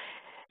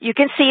 you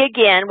can see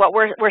again what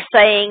we're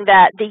saying,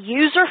 that the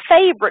user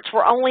favorites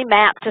were only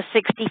mapped to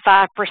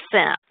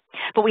 65%.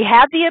 But we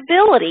have the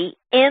ability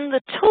in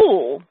the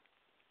tool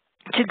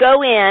to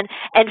go in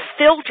and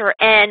filter,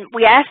 and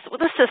we asked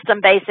the system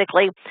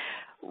basically,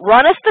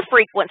 run us the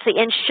frequency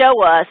and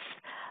show us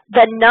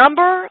the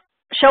number,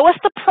 show us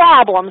the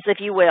problems, if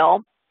you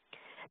will,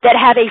 that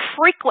have a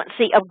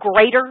frequency of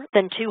greater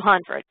than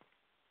 200,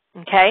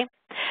 okay?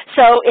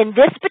 So in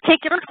this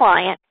particular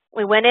client,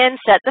 we went in,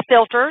 set the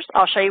filters.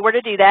 I'll show you where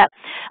to do that.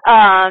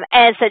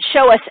 And said,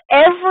 show us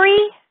every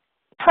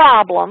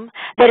problem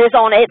that is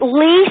on at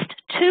least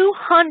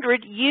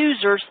 200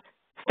 users'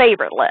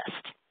 favorite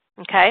list,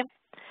 okay?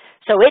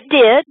 So it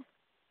did.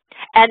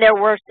 And there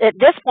were, at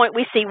this point,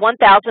 we see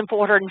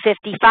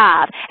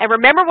 1,455. And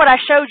remember what I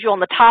showed you on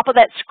the top of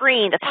that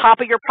screen, the top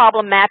of your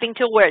problem mapping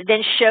tool, where it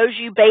then shows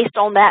you based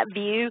on that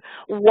view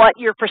what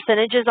your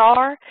percentages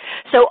are?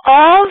 So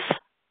of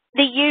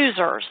the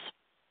users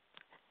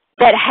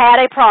that had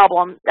a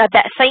problem,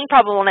 that same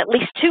problem on at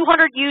least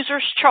 200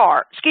 users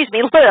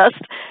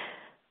list,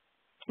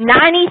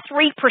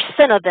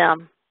 93% of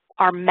them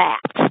are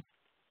mapped.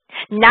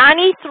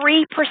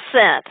 93%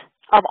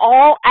 of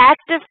all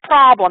active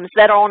problems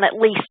that are on at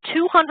least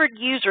 200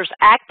 users'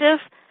 active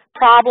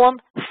problem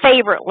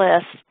favorite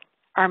lists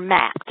are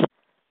mapped.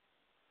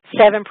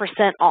 7%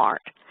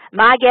 aren't.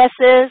 My guess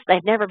is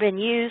they've never been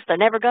used, they're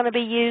never going to be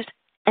used,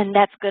 and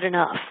that's good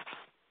enough.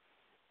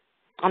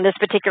 On this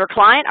particular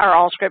client, our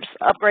Allscripts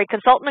upgrade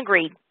consultant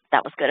agreed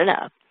that was good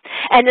enough.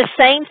 And the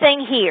same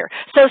thing here.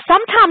 So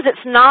sometimes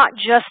it's not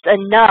just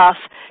enough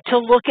to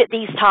look at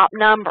these top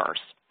numbers.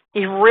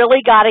 You've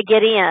really got to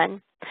get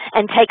in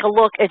and take a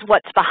look at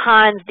what's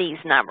behind these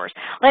numbers.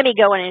 Let me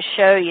go in and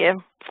show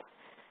you.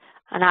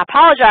 And I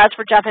apologize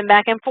for jumping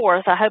back and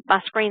forth. I hope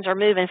my screens are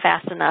moving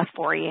fast enough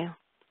for you.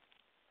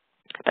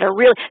 But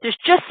there's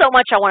just so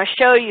much I want to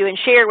show you and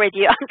share with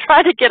you. I'm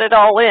trying to get it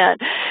all in.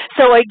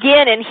 So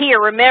again, in here,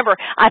 remember,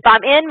 if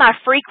I'm in my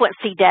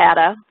frequency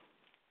data,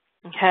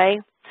 okay,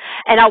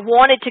 and I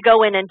wanted to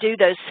go in and do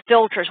those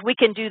filters, we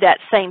can do that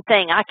same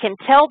thing. I can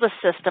tell the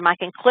system, I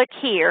can click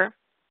here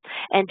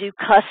and do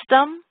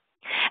custom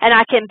And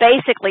I can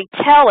basically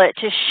tell it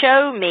to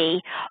show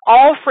me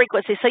all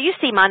frequencies. So you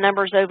see my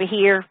numbers over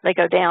here, they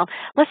go down.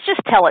 Let's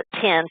just tell it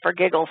 10 for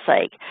giggle's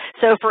sake.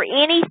 So for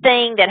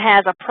anything that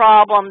has a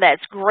problem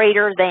that's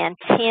greater than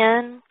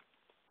 10,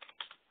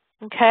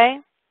 okay,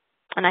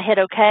 and I hit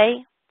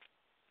OK.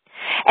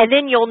 And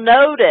then you'll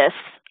notice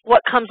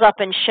what comes up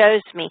and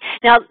shows me.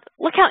 Now,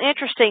 look how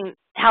interesting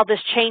how this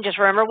changes.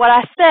 Remember what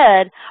I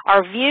said,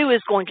 our view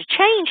is going to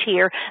change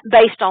here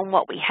based on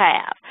what we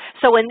have.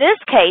 So in this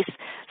case,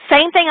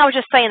 same thing I was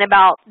just saying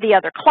about the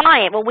other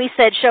client. When we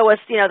said, show us,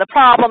 the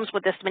problems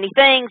with this many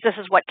things, this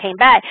is what came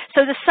back.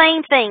 So the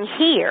same thing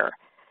here.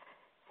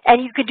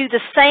 And you could do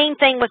the same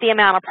thing with the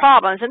amount of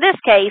problems. In this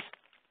case,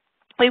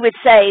 we would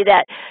say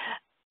that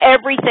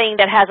everything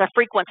that has a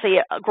frequency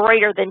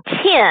greater than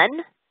 10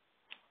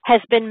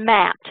 has been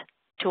mapped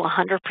to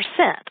 100%,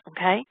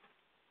 okay?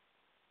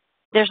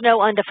 There's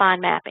no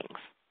undefined mappings.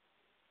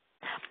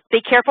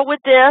 Be careful with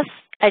this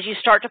as you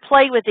start to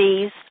play with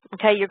these,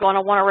 okay? You're going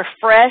to want to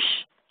refresh,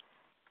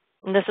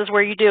 and this is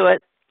where you do it,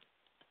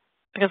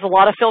 because a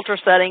lot of filter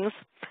settings.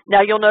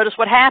 Now you'll notice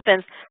what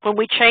happens when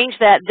we change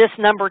that, this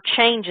number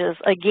changes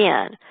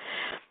again.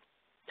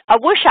 I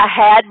wish I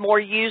had more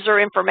user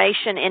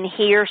information in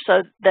here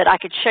so that I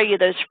could show you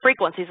those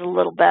frequencies a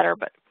little better,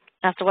 but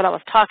that's what I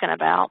was talking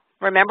about.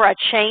 Remember, I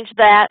changed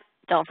that.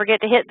 Don't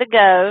forget to hit the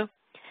go.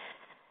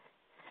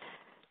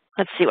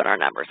 Let's see what our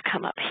numbers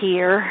come up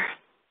here.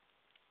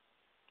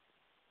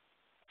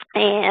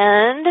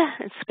 And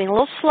it's being a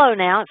little slow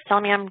now. It's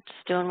telling me I'm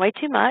just doing way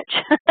too much.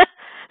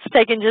 It's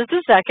taking just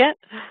a second.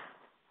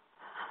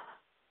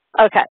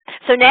 Okay,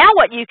 so now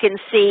what you can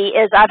see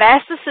is I've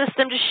asked the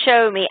system to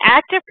show me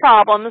active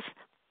problems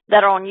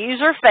that are on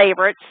user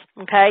favorites.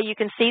 Okay, you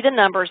can see the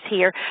numbers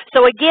here.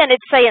 So again,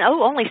 it's saying,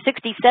 oh, only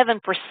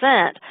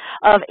 67%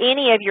 of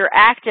any of your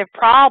active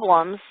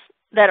problems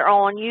that are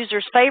on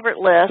users' favorite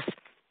list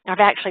have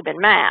actually been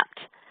mapped.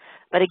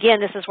 But again,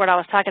 this is what I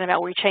was talking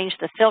about where we changed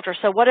the filter.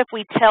 So what if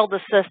we tell the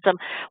system,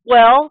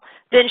 well,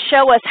 then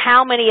show us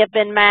how many have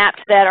been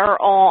mapped that are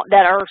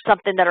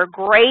something that are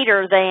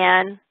greater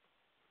than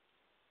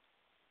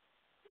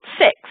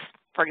 6,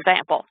 for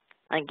example.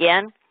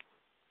 Again,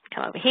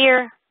 come over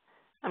here.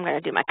 I'm going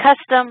to do my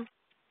custom.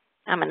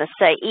 I'm going to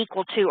say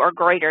equal to or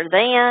greater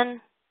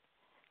than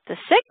the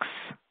 6.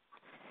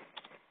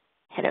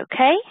 Hit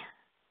OK.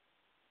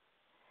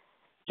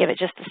 Give it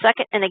just a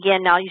second. And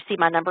again, now you see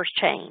my numbers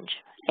change,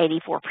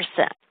 84%.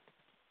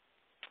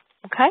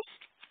 Okay?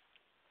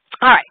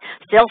 All right.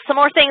 Still some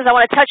more things I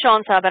want to touch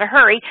on, so I better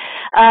hurry.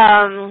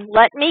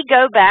 Let me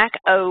go back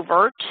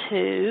over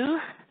to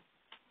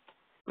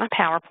my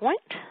PowerPoint.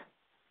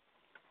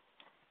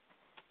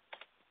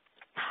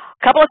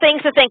 A couple of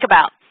things to think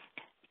about.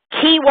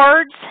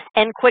 Keywords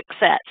and quick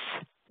sets.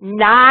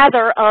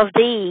 Neither of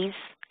these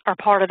are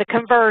part of the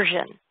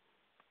conversion.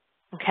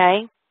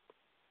 Okay?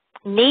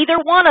 Neither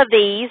one of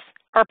these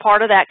are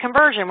part of that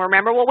conversion.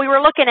 Remember what we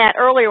were looking at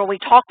earlier when we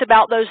talked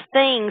about those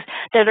things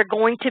that are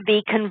going to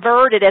be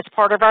converted as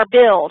part of our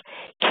build.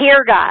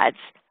 Care guides,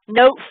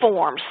 note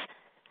forms,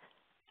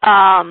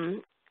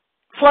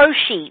 flow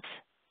sheets,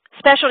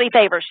 specialty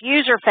favorites,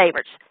 user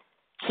favorites,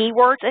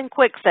 keywords, and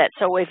quick sets.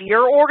 So if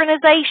your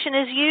organization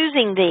is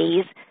using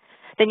these,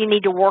 then you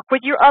need to work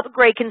with your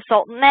upgrade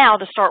consultant now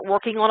to start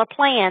working on a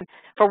plan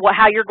for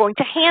how you're going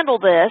to handle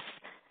this.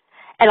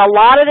 And a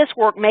lot of this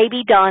work may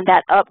be done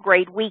that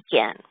upgrade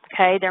weekend.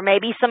 Okay, there may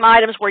be some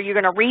items where you're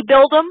going to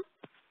rebuild them,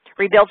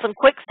 rebuild some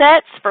quick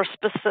sets for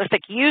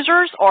specific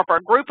users or for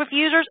a group of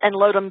users and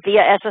load them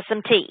via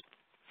SSMT.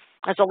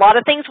 There's a lot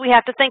of things we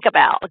have to think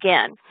about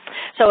again.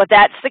 So if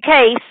that's the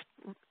case,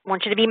 I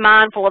want you to be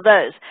mindful of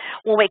those.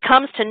 When it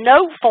comes to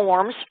note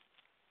forms,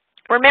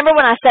 remember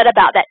when I said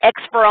about that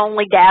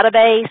expert-only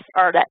database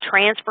or that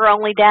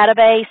transfer-only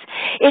database?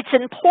 It's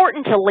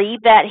important to leave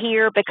that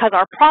here because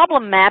our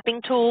problem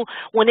mapping tool,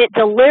 when it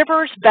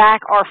delivers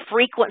back our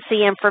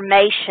frequency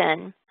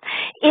information,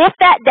 if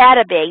that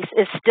database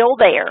is still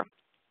there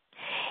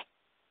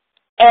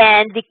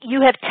and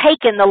you have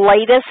taken the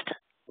latest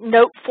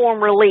note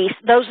form release,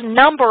 those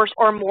numbers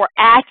are more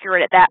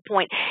accurate at that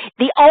point.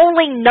 The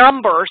only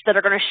numbers that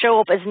are going to show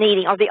up as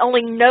needing, or the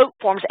only note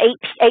forms,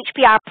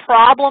 HPI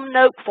problem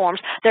note forms,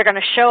 they're going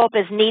to show up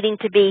as needing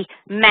to be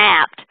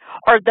mapped,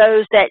 are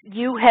those that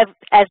you have,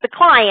 as the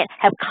client,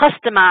 have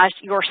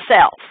customized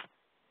yourself.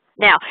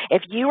 Now,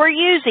 if you are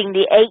using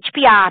the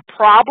HPI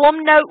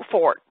problem note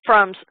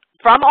from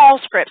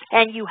Allscripts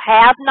and you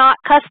have not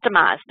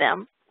customized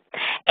them,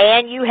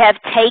 and you have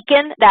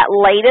taken that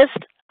latest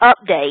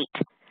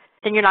update,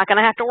 then you're not going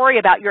to have to worry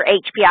about your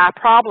HPI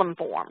problem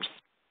forms.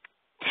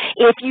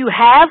 If you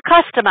have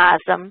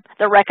customized them,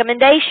 the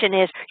recommendation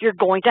is you're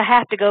going to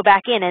have to go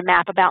back in and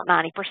map about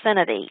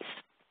 90% of these.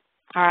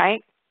 All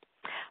right?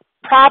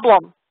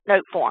 Problem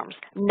note forms,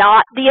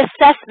 not the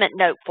assessment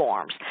note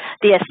forms.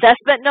 The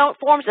assessment note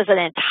forms is an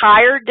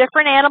entire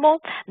different animal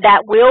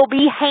that will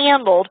be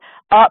handled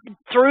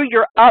through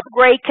your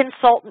upgrade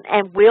consultant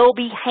and will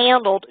be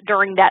handled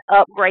during that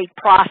upgrade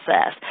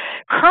process.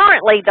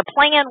 Currently, the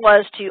plan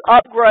was to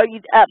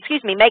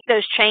make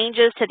those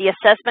changes to the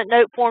assessment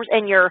note forms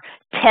in your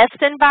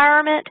test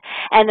environment,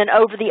 and then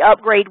over the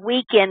upgrade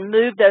weekend,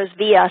 move those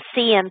via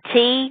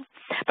CMT.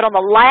 But on the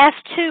last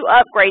 2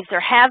 upgrades,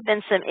 there have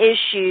been some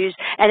issues,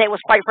 and it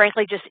was quite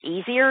frankly just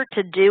easier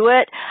to do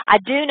it. I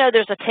do know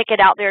there's a ticket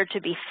out there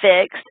to be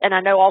fixed, and I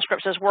know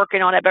Allscripts is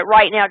working on it, but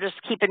right now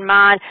just keep in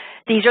mind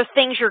these are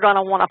things you're going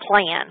to want to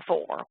plan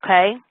for,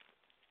 okay?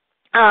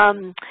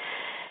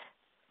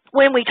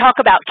 When we talk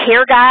about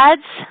care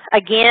guides,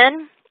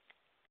 again,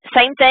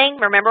 same thing.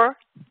 Remember,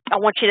 I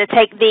want you to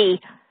take the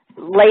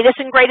latest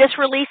and greatest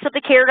release of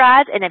the care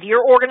guides, and if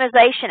your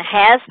organization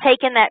has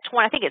taken that,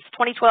 I think it's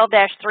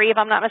 2012-3 if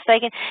I'm not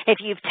mistaken, if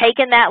you've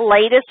taken that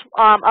latest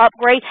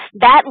upgrade,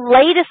 that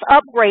latest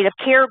upgrade of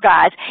care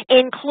guides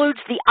includes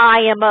the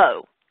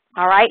IMO.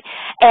 All right,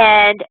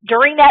 and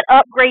during that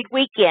upgrade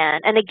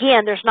weekend, and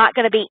again, there's not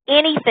going to be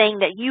anything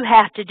that you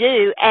have to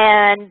do,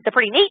 and the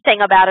pretty neat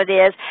thing about it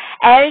is,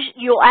 as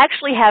you'll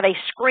actually have a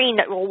screen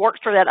that will work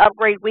for that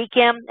upgrade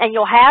weekend, and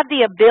you'll have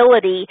the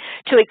ability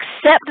to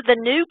accept the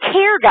new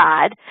care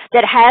guide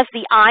that has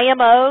the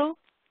IMO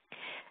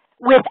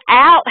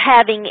without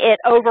having it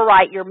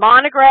overwrite your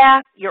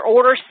monograph, your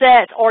order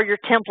sets, or your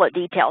template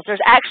details. There's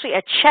actually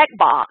a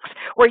checkbox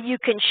where you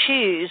can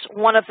choose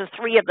one of the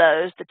 3 of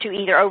those to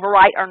either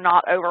overwrite or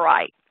not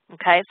overwrite.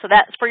 Okay, so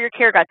that's for your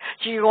care guide.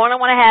 So you want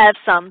to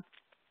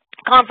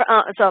have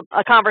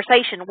a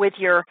conversation with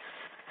your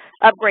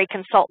upgrade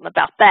consultant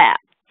about that.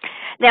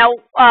 Now,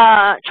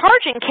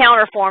 charging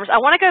counter forms, I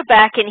want to go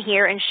back in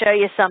here and show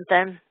you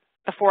something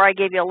before I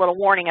give you a little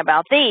warning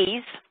about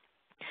these.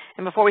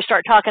 And before we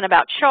start talking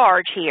about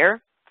charge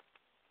here,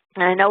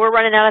 and I know we're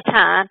running out of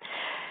time.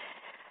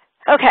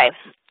 Okay,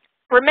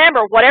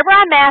 remember, whatever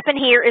I map in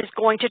here is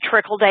going to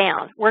trickle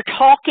down. We're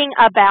talking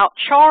about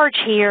charge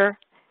here.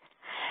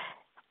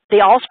 The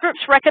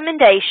Allscripts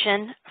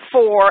recommendation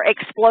for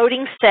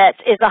exploding sets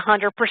is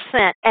 100%,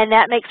 and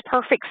that makes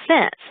perfect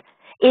sense.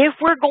 If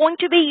we're going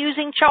to be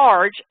using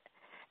charge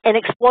and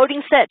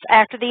exploding sets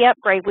after the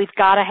upgrade, we've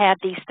got to have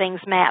these things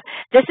mapped.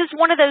 This is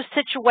one of those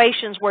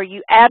situations where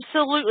you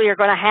absolutely are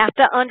going to have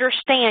to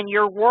understand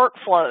your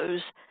workflows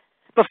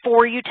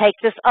before you take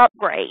this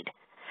upgrade.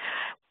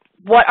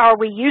 What are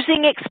we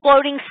using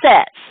exploding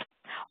sets?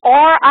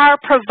 Are our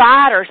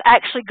providers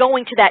actually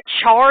going to that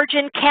charge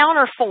and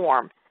counter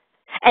form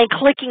and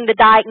clicking the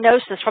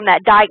diagnosis from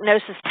that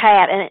diagnosis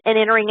tab and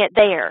entering it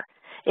there?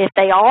 If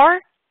they are,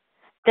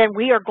 then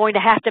we are going to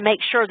have to make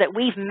sure that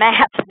we've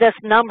mapped this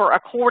number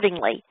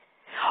accordingly.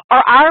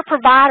 Are our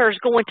providers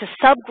going to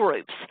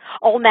subgroups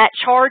on that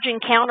charge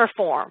and counter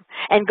form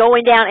and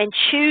going down and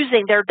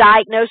choosing their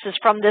diagnosis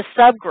from this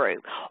subgroup?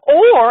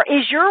 Or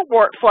is your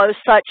workflow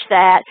such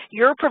that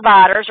your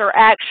providers are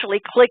actually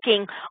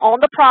clicking on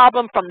the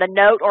problem from the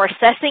note or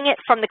assessing it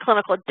from the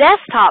clinical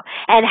desktop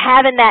and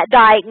having that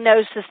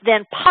diagnosis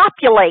then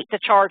populate the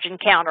charge and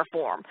counter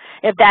form?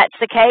 If that's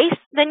the case,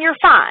 then you're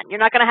fine. You're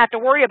not going to have to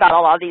worry about a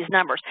lot of these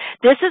numbers.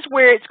 This is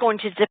where it's going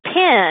to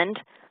depend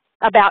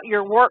about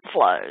your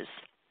workflows.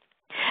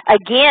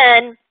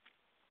 Again,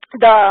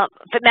 the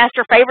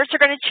master favorites are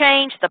going to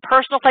change, the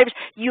personal favorites.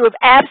 You have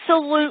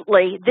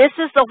absolutely, this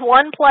is the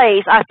one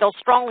place I feel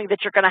strongly that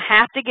you're going to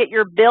have to get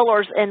your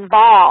billers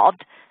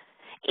involved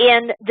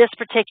in this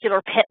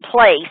particular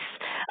place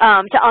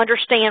to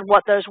understand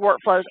what those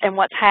workflows and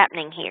what's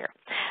happening here.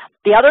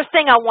 The other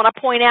thing I want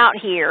to point out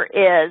here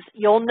is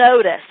you'll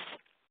notice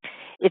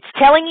it's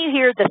telling you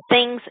here the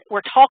things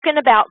we're talking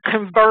about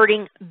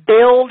converting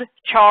billed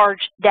charge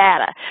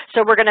data.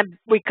 So we're going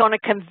to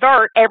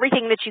convert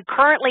everything that you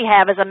currently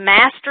have as a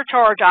master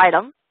charge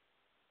item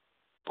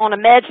on a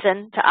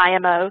Medcin to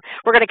IMO.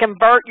 We're going to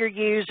convert your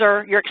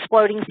user, your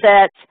exploding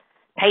sets,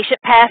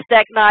 patient past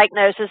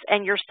diagnosis,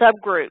 and your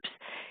subgroups.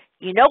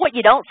 You know what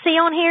you don't see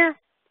on here?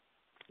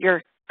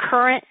 Your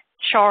current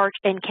charge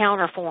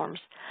encounter forms.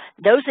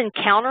 Those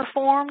encounter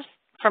forms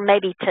from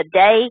maybe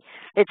today,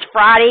 it's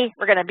Friday,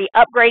 we're going to be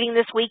upgrading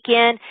this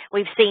weekend.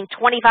 We've seen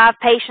 25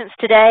 patients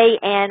today,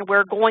 and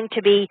we're going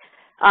to be,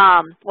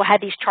 we'll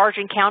have these charge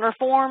encounter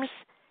forms.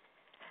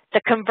 The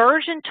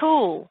conversion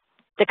tool,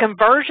 the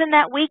conversion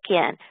that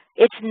weekend,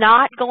 it's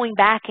not going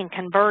back and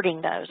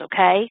converting those,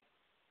 okay?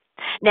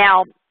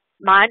 Now,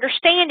 my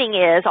understanding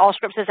is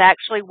Allscripts is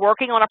actually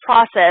working on a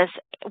process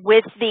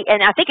with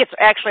and I think it's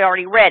actually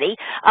already ready,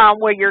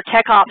 where your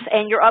tech ops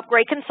and your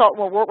upgrade consultant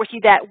will work with you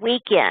that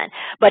weekend.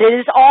 But it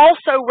is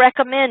also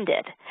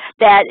recommended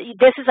that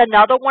this is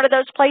another one of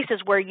those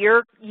places where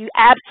you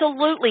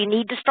absolutely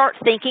need to start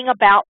thinking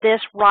about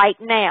this right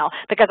now,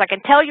 because I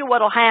can tell you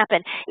what will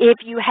happen if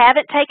you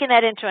haven't taken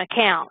that into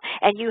account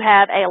and you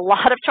have a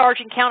lot of charge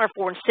and counter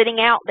forms sitting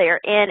out there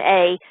in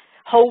a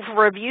hold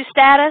for review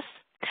status.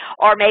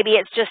 Or maybe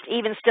it's just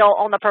even still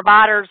on the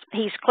providers,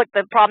 he's clicked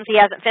the problems, he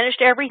hasn't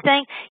finished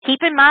everything.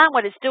 Keep in mind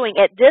what it's doing.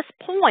 At this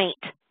point,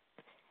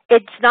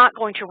 it's not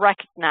going to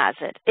recognize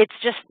it. It's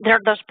just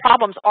those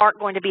problems aren't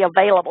going to be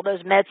available,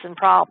 those Medcin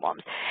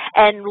problems.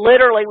 And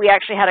literally, we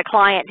actually had a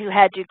client who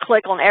had to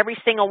click on every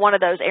single one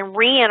of those and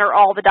re-enter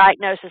all the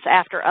diagnosis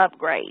after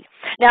upgrade.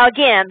 Now,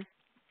 again,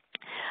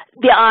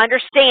 I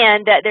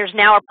understand that there's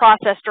now a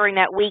process during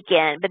that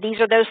weekend, but these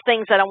are those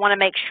things that I want to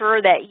make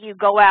sure that you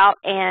go out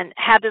and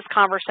have this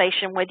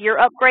conversation with your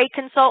upgrade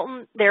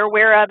consultant. They're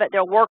aware of it.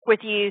 They'll work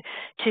with you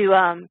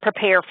to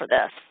prepare for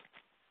this.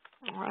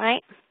 All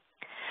right.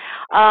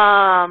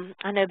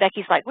 I know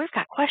Becky's like, we've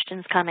got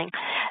questions coming.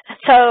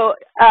 So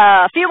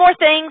a few more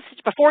things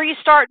before you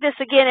start this.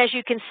 Again, as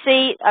you can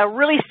see, a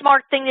really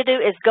smart thing to do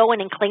is go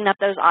in and clean up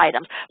those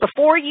items.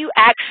 Before you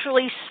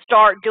actually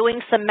start doing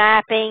some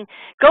mapping,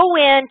 go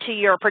into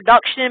your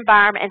production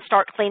environment and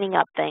start cleaning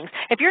up things.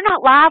 If you're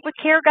not live with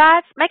care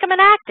guides, make them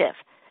inactive.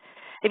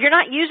 If you're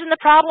not using the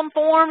problem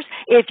forms,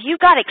 if you've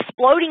got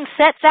exploding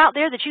sets out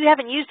there that you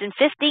haven't used in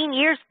 15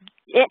 years,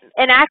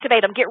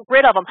 inactivate them, get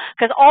rid of them,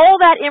 because all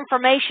that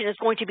information is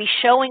going to be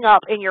showing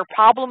up in your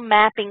problem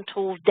mapping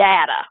tool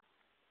data,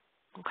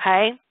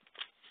 okay?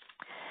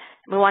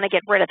 We want to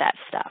get rid of that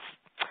stuff.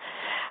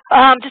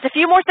 Just a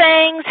few more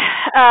things.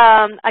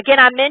 Again,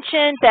 I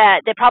mentioned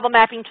that the problem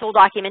mapping tool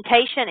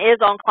documentation is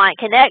on Client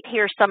Connect.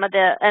 Here's some of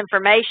the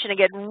information.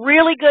 Again,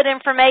 really good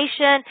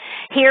information.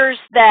 Here's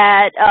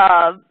that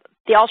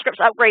the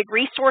Allscripts Upgrade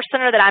Resource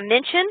Center that I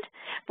mentioned,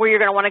 where you're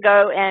going to want to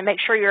go and make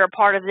sure you're a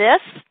part of this.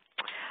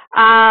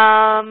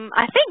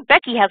 I think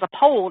Becky has a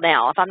poll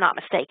now, if I'm not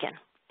mistaken.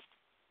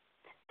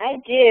 I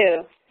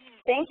do.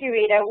 Thank you,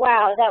 Rita.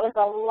 Wow, that was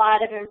a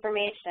lot of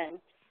information.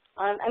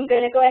 I'm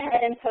going to go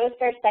ahead and post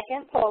our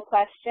second poll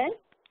question.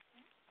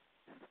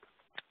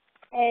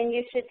 And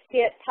you should see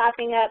it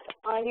popping up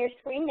on your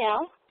screen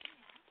now.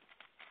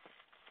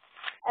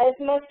 As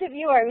most of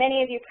you, or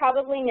many of you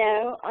probably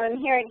know,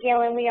 here at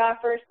Galen we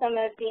offer some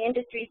of the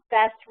industry's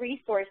best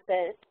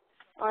resources.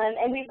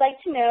 And we'd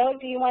like to know,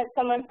 do you want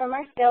someone from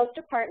our sales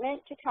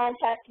department to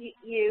contact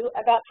you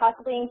about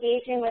possibly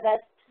engaging with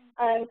us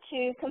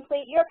to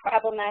complete your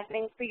problem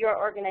mapping for your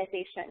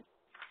organization?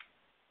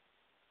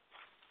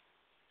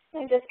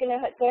 I'm just going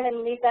to go ahead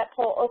and leave that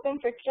poll open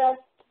for just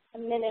a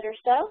minute or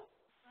so.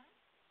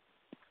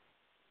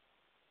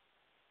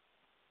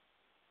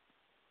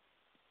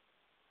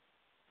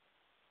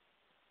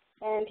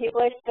 And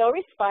people are still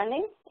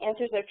responding.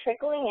 Answers are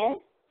trickling in.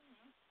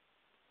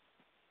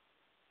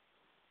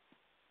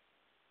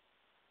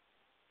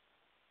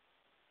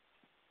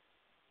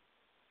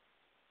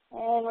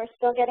 And we're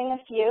still getting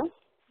a few.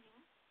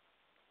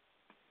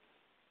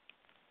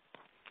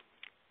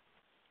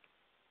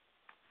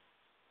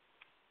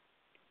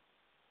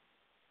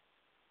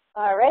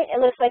 All right, it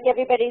looks like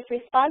everybody's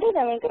responded.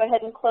 I'm going to go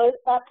ahead and close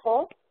that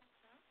poll.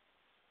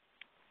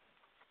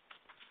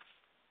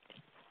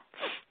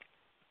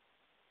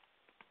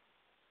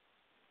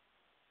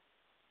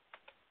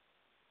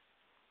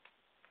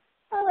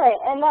 All right,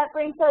 and that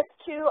brings us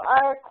to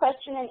our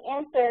question and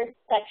answer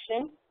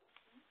section.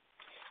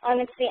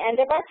 It's the end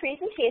of our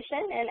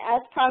presentation, and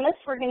as promised,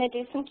 we're going to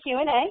do some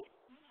Q&A.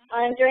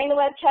 During the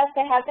webcast,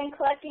 I have been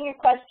collecting your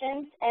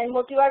questions, and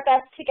we'll do our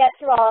best to get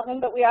through all of them,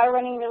 but we are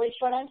running really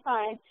short on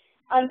time.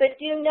 But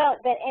do note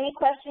that any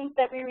questions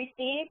that we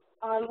receive,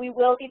 we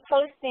will be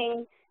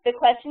posting the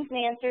questions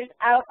and answers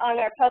out on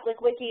our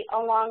public wiki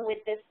along with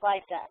this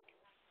slide deck.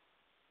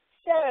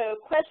 So,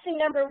 question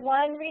number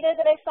 1, Rita,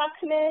 that I saw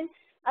come in.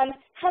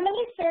 How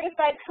many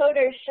certified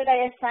coders should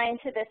I assign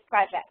to this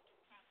project?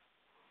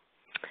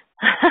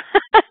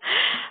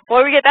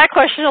 Boy, we get that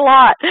question a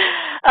lot.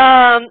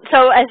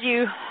 So as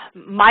you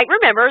might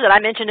remember that I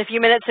mentioned a few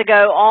minutes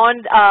ago on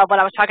when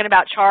I was talking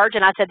about charge,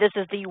 and I said this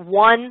is the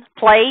one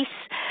place.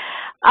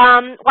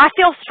 Well, I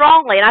feel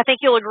strongly, and I think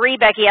you'll agree,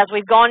 Becky, as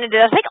we've gone into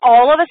this, I think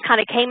all of us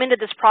kind of came into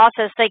this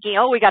process thinking,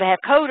 oh, we got to have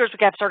coders, we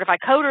got to have certified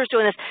coders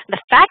doing this.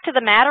 The fact of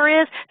the matter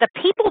is, the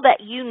people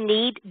that you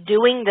need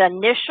doing the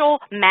initial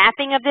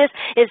mapping of this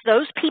is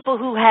those people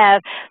who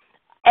have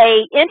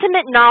a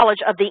intimate knowledge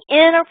of the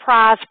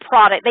enterprise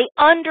product. They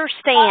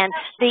understand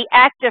the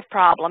active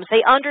problems.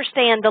 They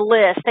understand the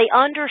list. They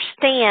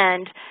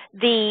understand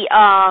the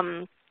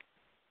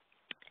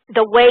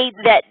way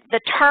that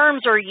the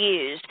terms are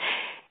used.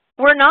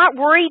 We're not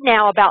worried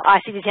now about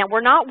ICD-10.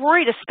 We're not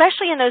worried,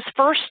 especially in those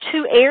first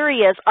 2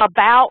 areas,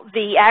 about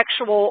the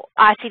actual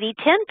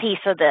ICD-10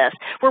 piece of this.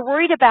 We're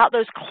worried about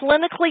those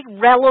clinically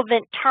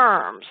relevant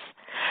terms.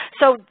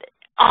 So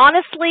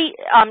honestly,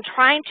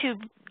 trying to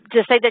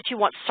say that you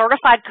want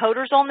certified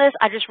coders on this,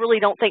 I just really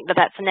don't think that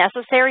that's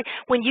necessary.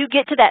 When you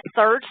get to that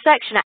 3rd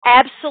section,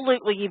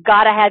 absolutely you've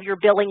got to have your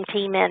billing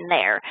team in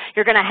there.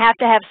 You're going to have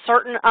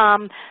certain,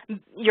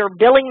 your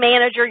billing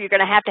manager, you're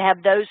going to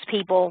have those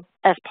people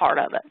as part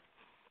of it.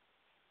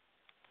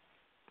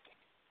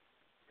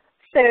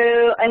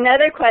 So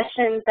another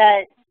question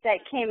that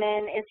came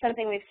in is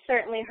something we've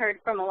certainly heard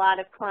from a lot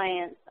of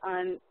clients.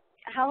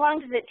 How long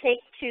does it take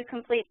to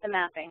complete the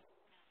mapping?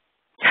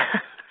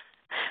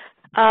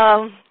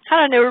 I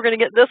don't know we were going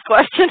to get this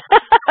question.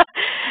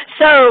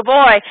 So,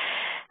 boy,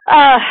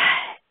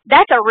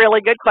 That's a really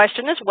good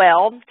question as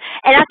well.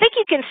 And I think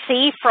you can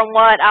see from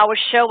what I was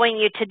showing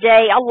you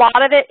today, a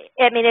lot of it,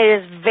 I mean, it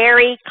is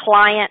very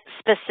client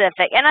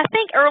specific. And I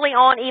think early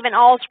on, even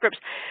all scripts,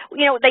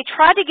 you know, they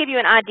tried to give you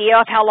an idea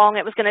of how long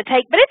it was going to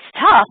take, but it's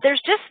tough. There's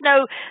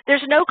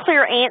no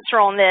clear answer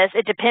on this.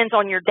 It depends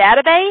on your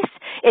database.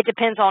 It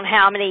depends on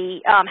how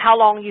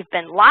long you've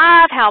been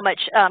live, how much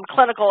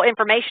clinical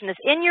information is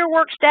in your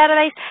works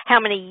database,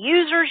 how many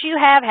users you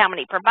have, how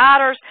many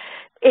providers.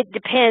 It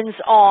depends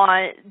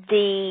on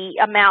the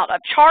amount of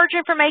charge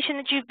information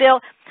that you've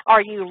built.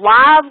 Are you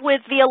live with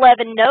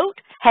V11 Note?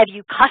 Have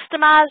you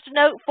customized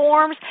note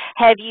forms?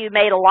 Have you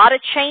made a lot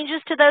of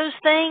changes to those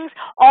things?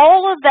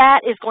 All of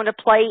that is going to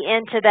play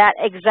into that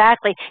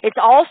exactly. It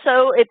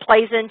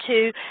plays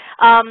into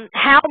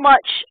how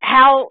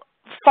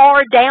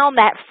far down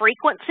that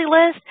frequency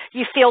list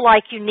you feel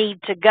like you need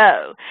to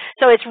go.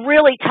 So it's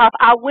really tough.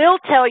 I will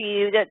tell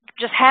you that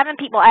just having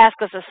people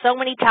ask us this so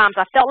many times,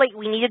 I felt like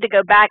we needed to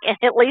go back and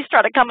at least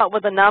try to come up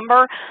with a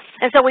number.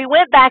 And so we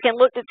went back and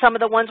looked at some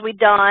of the ones we've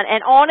done,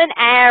 and on an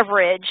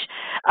average,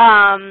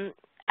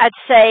 I'd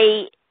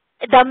say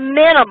the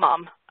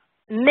minimum,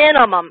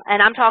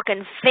 and I'm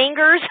talking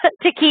fingers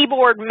to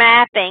keyboard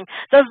mapping,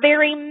 the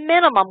very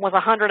minimum was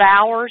 100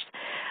 hours,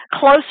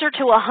 closer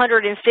to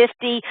 150.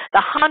 The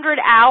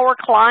 100-hour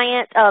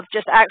client of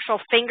just actual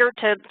finger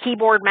to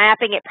keyboard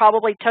mapping, it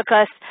probably took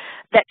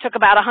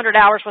about 100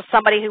 hours with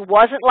somebody who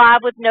wasn't live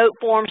with note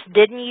forms,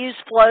 didn't use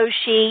flow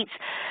sheets.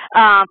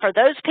 For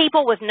those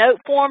people with note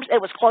forms,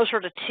 it was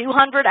closer to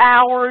 200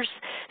 hours.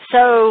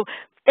 So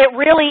it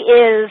really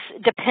is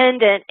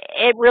dependent.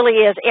 It really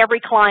is. Every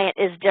client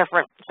is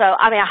different. So,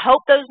 I mean, I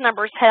hope those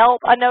numbers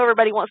help. I know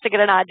everybody wants to get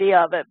an idea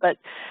of it, but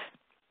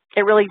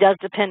it really does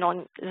depend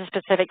on the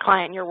specific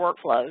client and your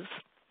workflows.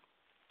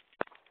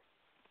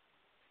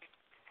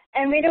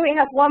 And Rita, we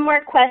have one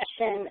more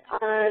question.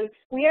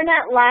 We are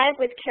not live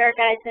with care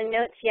guides and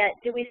notes yet.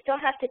 Do we still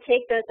have to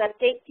take those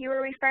updates you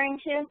were referring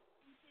to?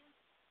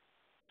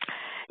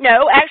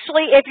 No,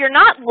 actually, if you're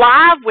not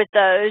live with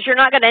those, you're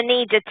not going to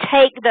need to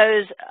take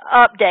those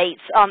updates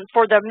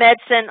for the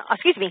Medcin,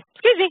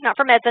 not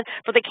for Medcin,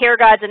 for the care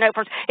guides and note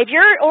forms. If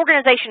your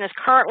organization is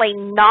currently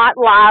not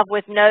live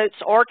with notes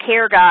or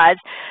care guides,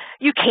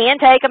 you can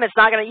take them. It's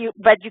not going to,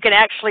 but you can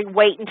actually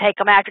wait and take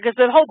them after, because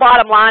the whole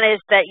bottom line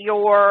is that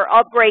your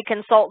upgrade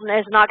consultant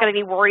is not going to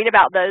be worried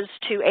about those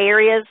two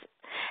areas.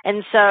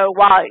 And so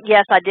while,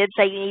 yes, I did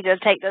say you need to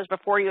take those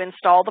before you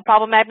install the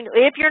problem mapping,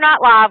 if you're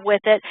not live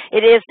with it,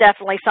 it is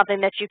definitely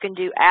something that you can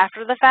do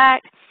after the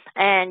fact,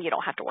 and you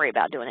don't have to worry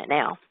about doing it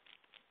now.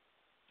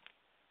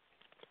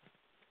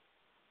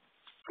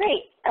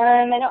 Great.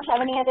 I don't have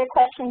any other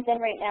questions in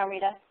right now,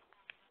 Rita.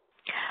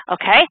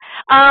 Okay.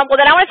 Well,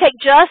 then I want to take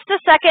just a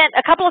second,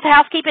 a couple of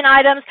housekeeping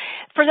items.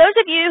 For those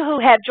of you who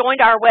have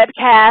joined our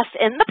webcast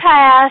in the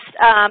past,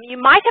 you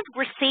might have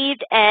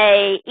received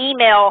an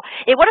email.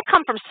 It would have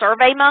come from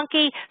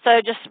SurveyMonkey, so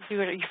just if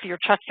you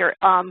check your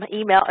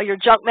email or your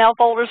junk mail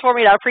folders for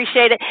me, I'd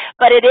appreciate it.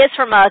 But it is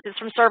from us. It's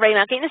from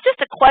SurveyMonkey, and it's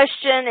just a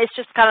question. It's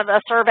just kind of a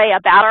survey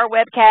about our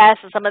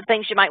webcast and some of the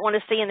things you might want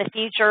to see in the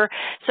future.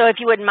 So if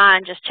you wouldn't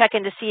mind just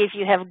checking to see if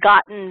you have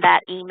gotten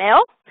that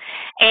email.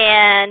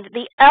 And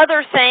the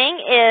other thing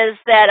is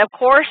that, of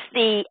course,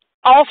 the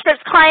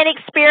Allscripts Client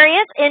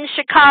Experience in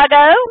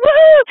Chicago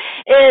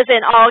is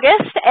in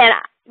August, and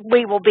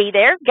we will be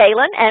there,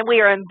 Galen, and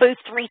we are in booth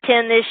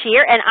 310 this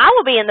year, and I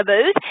will be in the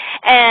booth,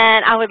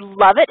 and I would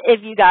love it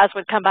if you guys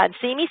would come by and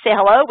see me, say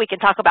hello. We can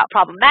talk about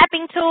problem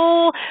mapping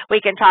tool, we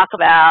can talk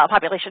about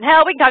population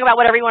health, we can talk about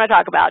whatever you want to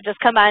talk about. Just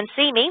come by and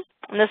see me,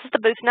 and this is the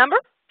booth number.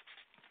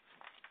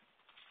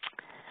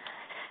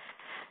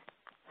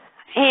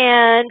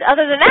 And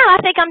other than that,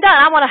 I think I'm done.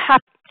 I want to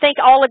thank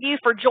all of you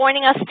for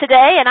joining us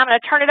today, and I'm going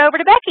to turn it over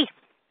to Becky.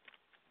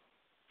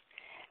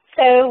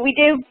 So we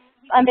do,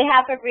 on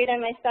behalf of Rita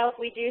and myself,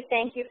 we do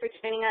thank you for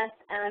joining us.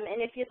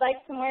 And if you'd like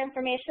some more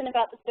information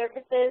about the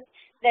services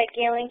that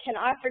Galen can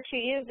offer to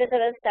you, visit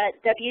us at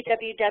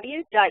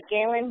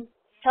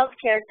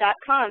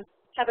www.galenhealthcare.com.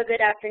 Have a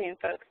good afternoon,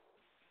 folks.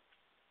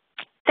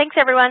 Thanks,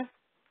 everyone.